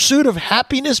 isn't the pursuit of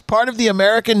happiness part of the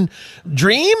American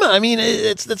dream? I mean,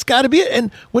 it's got to be it.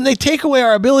 And when they take away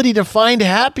our ability to find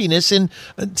happiness in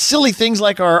silly things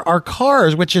like our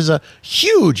cars, which is a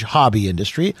huge hobby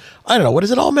industry, I don't know, what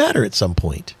does it all matter at some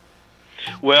point?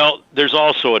 Well, there's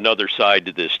also another side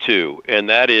to this too, and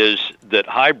that is that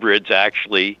hybrids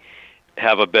actually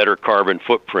have a better carbon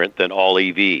footprint than all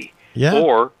EV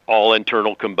or all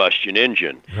internal combustion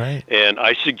engine. Right. And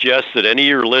I suggest that any of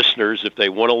your listeners, if they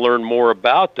want to learn more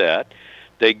about that,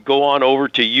 they go on over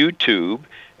to YouTube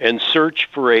and search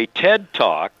for a TED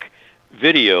Talk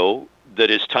video that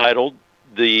is titled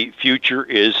 "The Future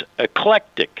is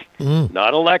Eclectic."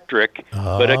 Not electric,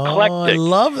 but eclectic. I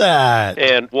love that.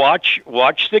 And watch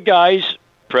the guy's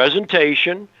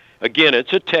presentation. Again,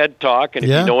 it's a TED Talk, and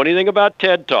if you know anything about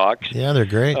TED Talks... Yeah, they're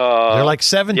great. They're like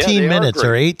 17 minutes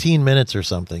or 18 minutes or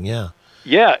something, yeah.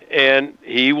 Yeah, and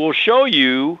he will show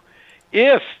you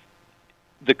if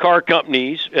the car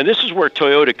companies, and this is where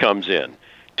Toyota comes in.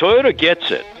 Toyota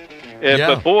gets it,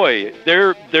 but boy,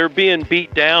 they're being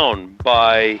beat down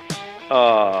by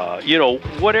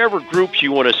whatever groups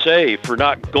you want to say for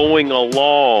not going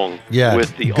along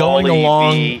with the going all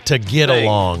along EV to get thing.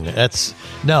 along.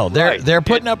 They're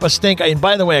putting up a stink. And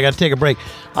by the way, I got to take a break.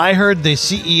 I heard the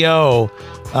CEO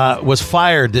was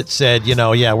fired that said,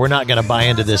 we're not going to buy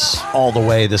into this all the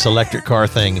way, this electric car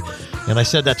thing. And I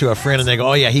said that to a friend, and they go,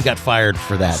 oh, yeah, he got fired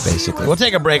for that, basically. We'll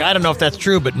take a break. I don't know if that's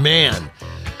true, but, man,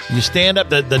 you stand up,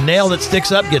 the nail that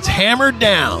sticks up gets hammered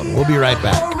down. We'll be right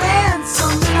back.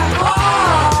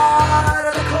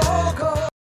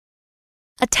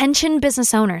 Attention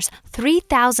business owners,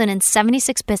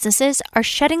 3,076 businesses are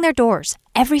shutting their doors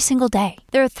every single day.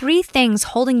 There are 3 things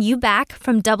holding you back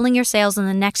from doubling your sales in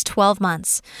the next 12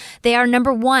 months. They are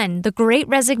number 1, the Great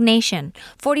Resignation.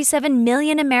 47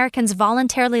 million Americans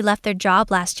voluntarily left their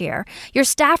job last year. Your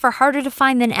staff are harder to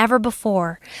find than ever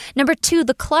before. Number 2,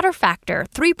 the clutter factor.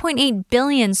 3.8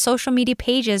 billion social media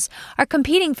pages are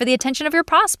competing for the attention of your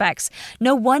prospects.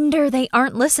 No wonder they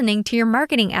aren't listening to your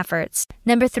marketing efforts.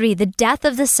 Number 3, the death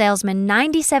of the salesman.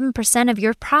 97% of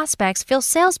your prospects feel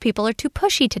salespeople are too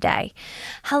pushy today.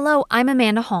 Hello, I'm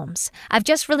Amanda Holmes. I've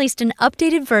just released an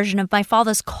updated version of my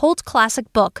father's cult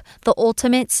classic book, The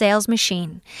Ultimate Sales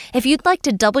Machine. If you'd like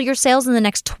to double your sales in the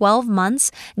next 12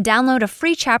 months, download a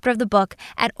free chapter of the book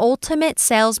at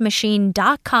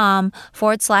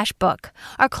ultimatesalesmachine.com/book.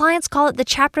 Our clients call it the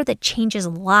chapter that changes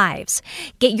lives.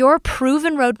 Get your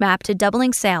proven roadmap to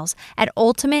doubling sales at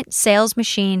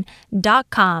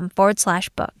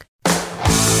ultimatesalesmachine.com/book.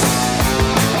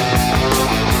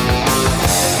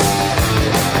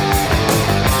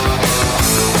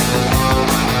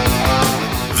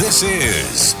 This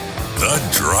is The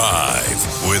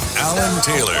Drive with Alan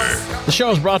Taylor. The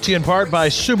show is brought to you in part by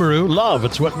Subaru. Love,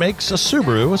 it's what makes a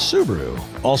Subaru a Subaru.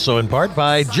 Also in part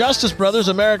by Justice Brothers,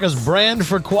 America's brand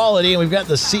for quality. And we've got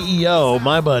the CEO,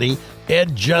 my buddy,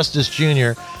 Ed Justice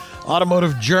Jr.,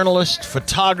 automotive journalist,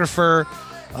 photographer,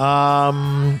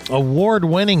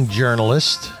 award-winning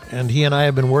journalist. And he and I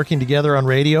have been working together on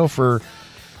radio for,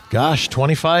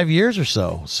 25 years or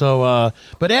so.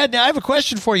 But Ed, now I have a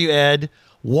question for you, Ed.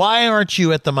 Why aren't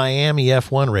you at the Miami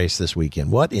F1 race this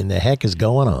weekend? What in the heck is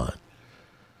going on?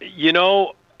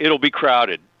 It'll be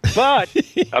crowded, but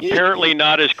apparently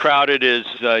not as crowded as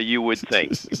you would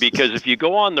think. Because if you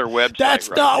go on their website, that's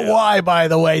not why, by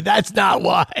the way. That's not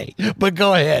why. But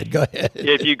go ahead.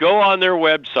 If you go on their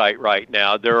website right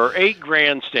now, there are 8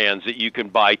 grandstands that you can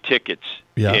buy tickets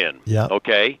in. Yeah.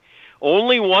 Okay.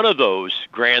 Only one of those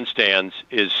grandstands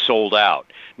is sold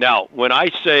out. Now, when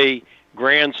I say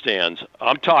grandstands,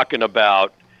 I'm talking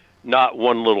about not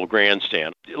one little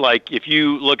grandstand. Like if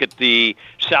you look at the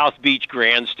South Beach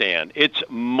grandstand, it's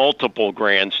multiple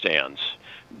grandstands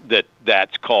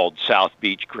that's called South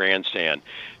Beach grandstand.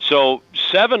 So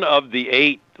 7 of the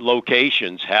 8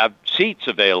 locations have seats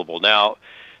available. Now,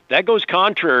 that goes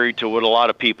contrary to what a lot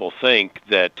of people think,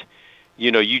 that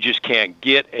you just can't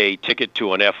get a ticket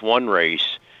to an F1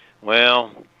 race.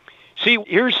 Well, see,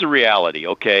 here's the reality,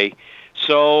 okay?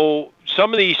 So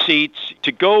some of these seats,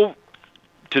 to go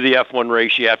to the F1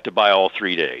 race, you have to buy all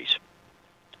 3 days.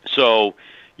 So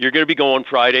you're going to be going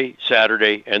Friday,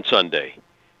 Saturday, and Sunday.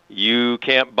 You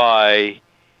can't buy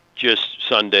just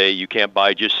Sunday. You can't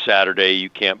buy just Saturday. You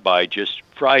can't buy just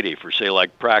Friday for, say,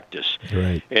 like practice.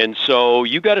 Right. And so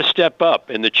you got to step up.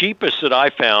 And the cheapest that I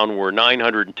found were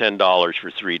 $910 for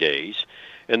 3 days.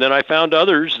 And then I found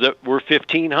others that were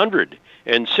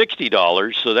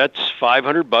 $1,560. So that's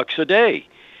 $500 a day.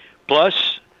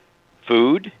 Plus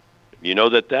food.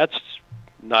 That's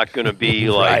not going to be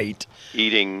like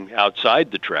eating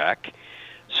outside the track.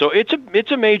 So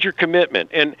it's a major commitment.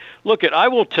 And look, I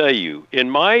will tell you, in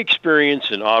my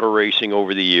experience in auto racing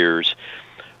over the years,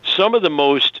 some of the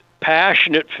most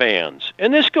passionate fans,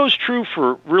 and this goes true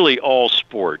for really all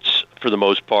sports for the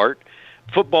most part,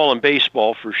 football and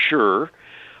baseball for sure,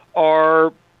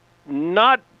 are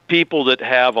not people that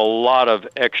have a lot of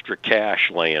extra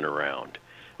cash laying around.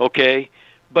 Okay?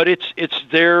 But it's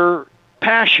their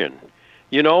passion.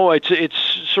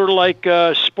 It's sort of like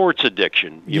sports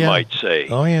addiction, you might say.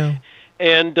 Oh, yeah.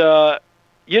 And,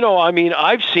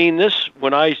 I've seen this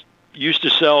when I used to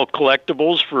sell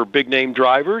collectibles for big-name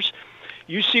drivers.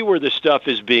 You see where the stuff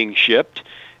is being shipped,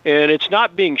 and it's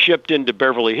not being shipped into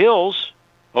Beverly Hills,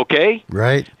 okay?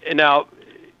 Right. And now,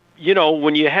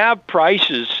 when you have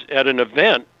prices at an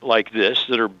event like this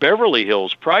that are Beverly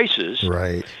Hills prices,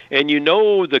 right, and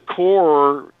the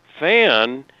core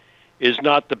fan is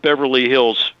not the Beverly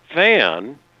Hills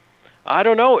fan, I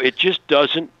don't know. It just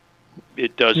doesn't.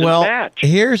 It doesn't match.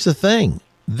 Here's the thing.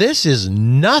 This is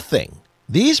nothing.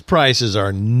 These prices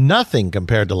are nothing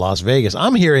compared to Las Vegas.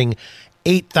 I'm hearing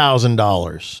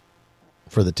 $8,000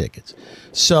 for the tickets.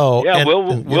 So yeah,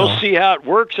 we'll see how it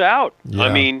works out. Yeah.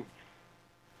 I mean,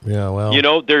 yeah,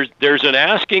 well, there's an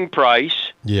asking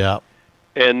price. Yeah.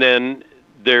 And then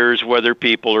there's whether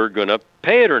people are going to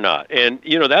pay it or not. And,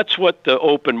 that's what the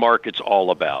open market's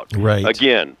all about. Right.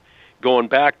 Again, going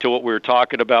back to what we were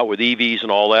talking about with EVs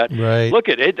and all that. Right. Look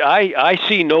at it. I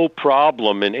see no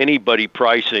problem in anybody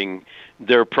pricing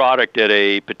their product at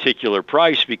a particular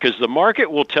price because the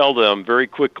market will tell them very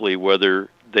quickly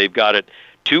whether they've got it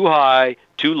too high,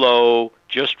 too low,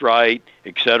 just right,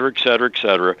 et cetera, et cetera, et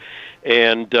cetera.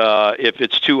 And if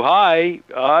it's too high,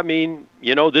 I mean,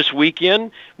 this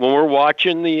weekend when we're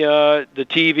watching the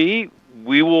TV,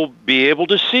 we will be able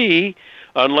to see,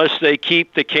 unless they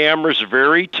keep the cameras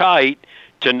very tight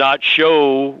to not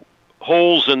show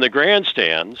holes in the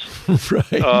grandstands,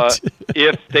 right.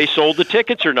 If they sold the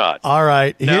tickets or not. All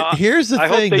right. Now, here's the I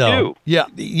thing, hope they though. do.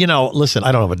 Yeah. Listen,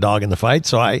 I don't have a dog in the fight,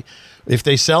 so if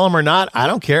they sell them or not, I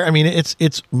don't care. I mean, it's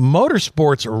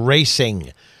motorsports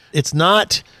racing. It's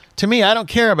not, to me, I don't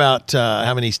care about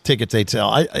how many tickets they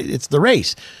sell. It's the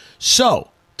race.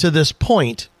 So, to this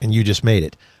point, and you just made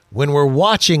it, when we're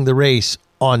watching the race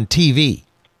on TV,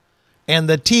 and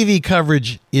the TV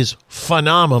coverage is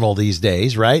phenomenal these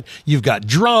days, right? You've got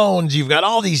drones, you've got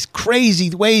all these crazy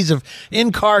ways of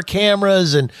in-car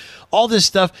cameras and all this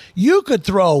stuff. You could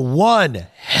throw one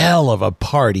hell of a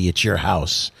party at your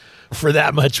house for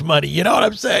that much money. You know what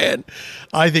I'm saying?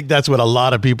 I think that's what a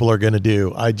lot of people are going to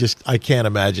do. I can't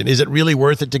imagine. Is it really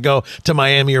worth it to go to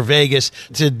Miami or Vegas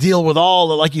to deal with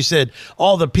like you said,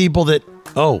 all the people that,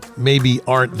 maybe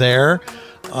aren't there?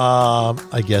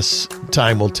 I guess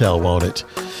time will tell, won't it?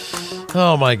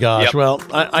 Oh, my gosh. Yep. Well,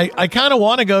 I kind of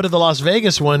want to go to the Las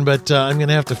Vegas one, but I'm going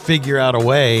to have to figure out a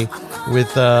way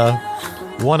with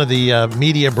one of the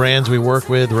media brands we work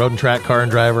with, Road and Track Car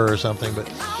and Driver or something.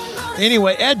 But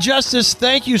anyway, Ed Justice,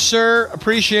 thank you, sir.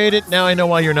 Appreciate it. Now I know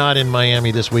why you're not in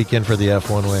Miami this weekend for the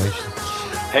F1 race.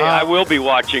 Hey, I will be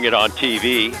watching it on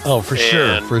TV. Oh, for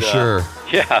sure.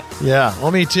 Yeah. Yeah.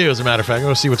 Well, me too, as a matter of fact. I'm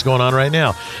going to see what's going on right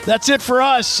now. That's it for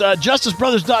us.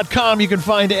 JusticeBrothers.com. You can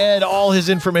find Ed. All his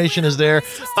information is there.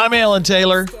 I'm Alan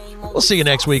Taylor. We'll see you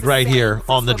next week right here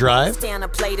on The Drive.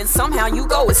 Somehow you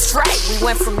go astray. We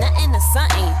went from nothing to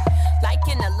something. Like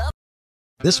in the love.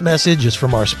 This message is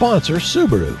from our sponsor,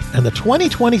 Subaru, and the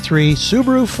 2023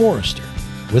 Subaru Forester.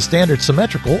 With standard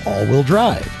symmetrical all-wheel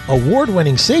drive,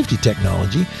 award-winning safety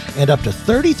technology, and up to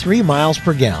 33 miles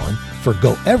per gallon for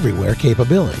go-everywhere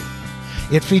capability.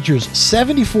 It features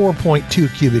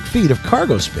 74.2 cubic feet of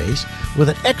cargo space with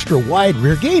an extra wide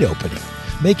rear gate opening,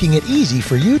 making it easy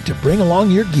for you to bring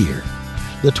along your gear.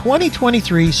 The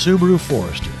 2023 Subaru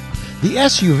Forester, the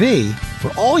SUV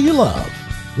for all you love.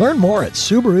 Learn more at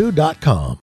Subaru.com.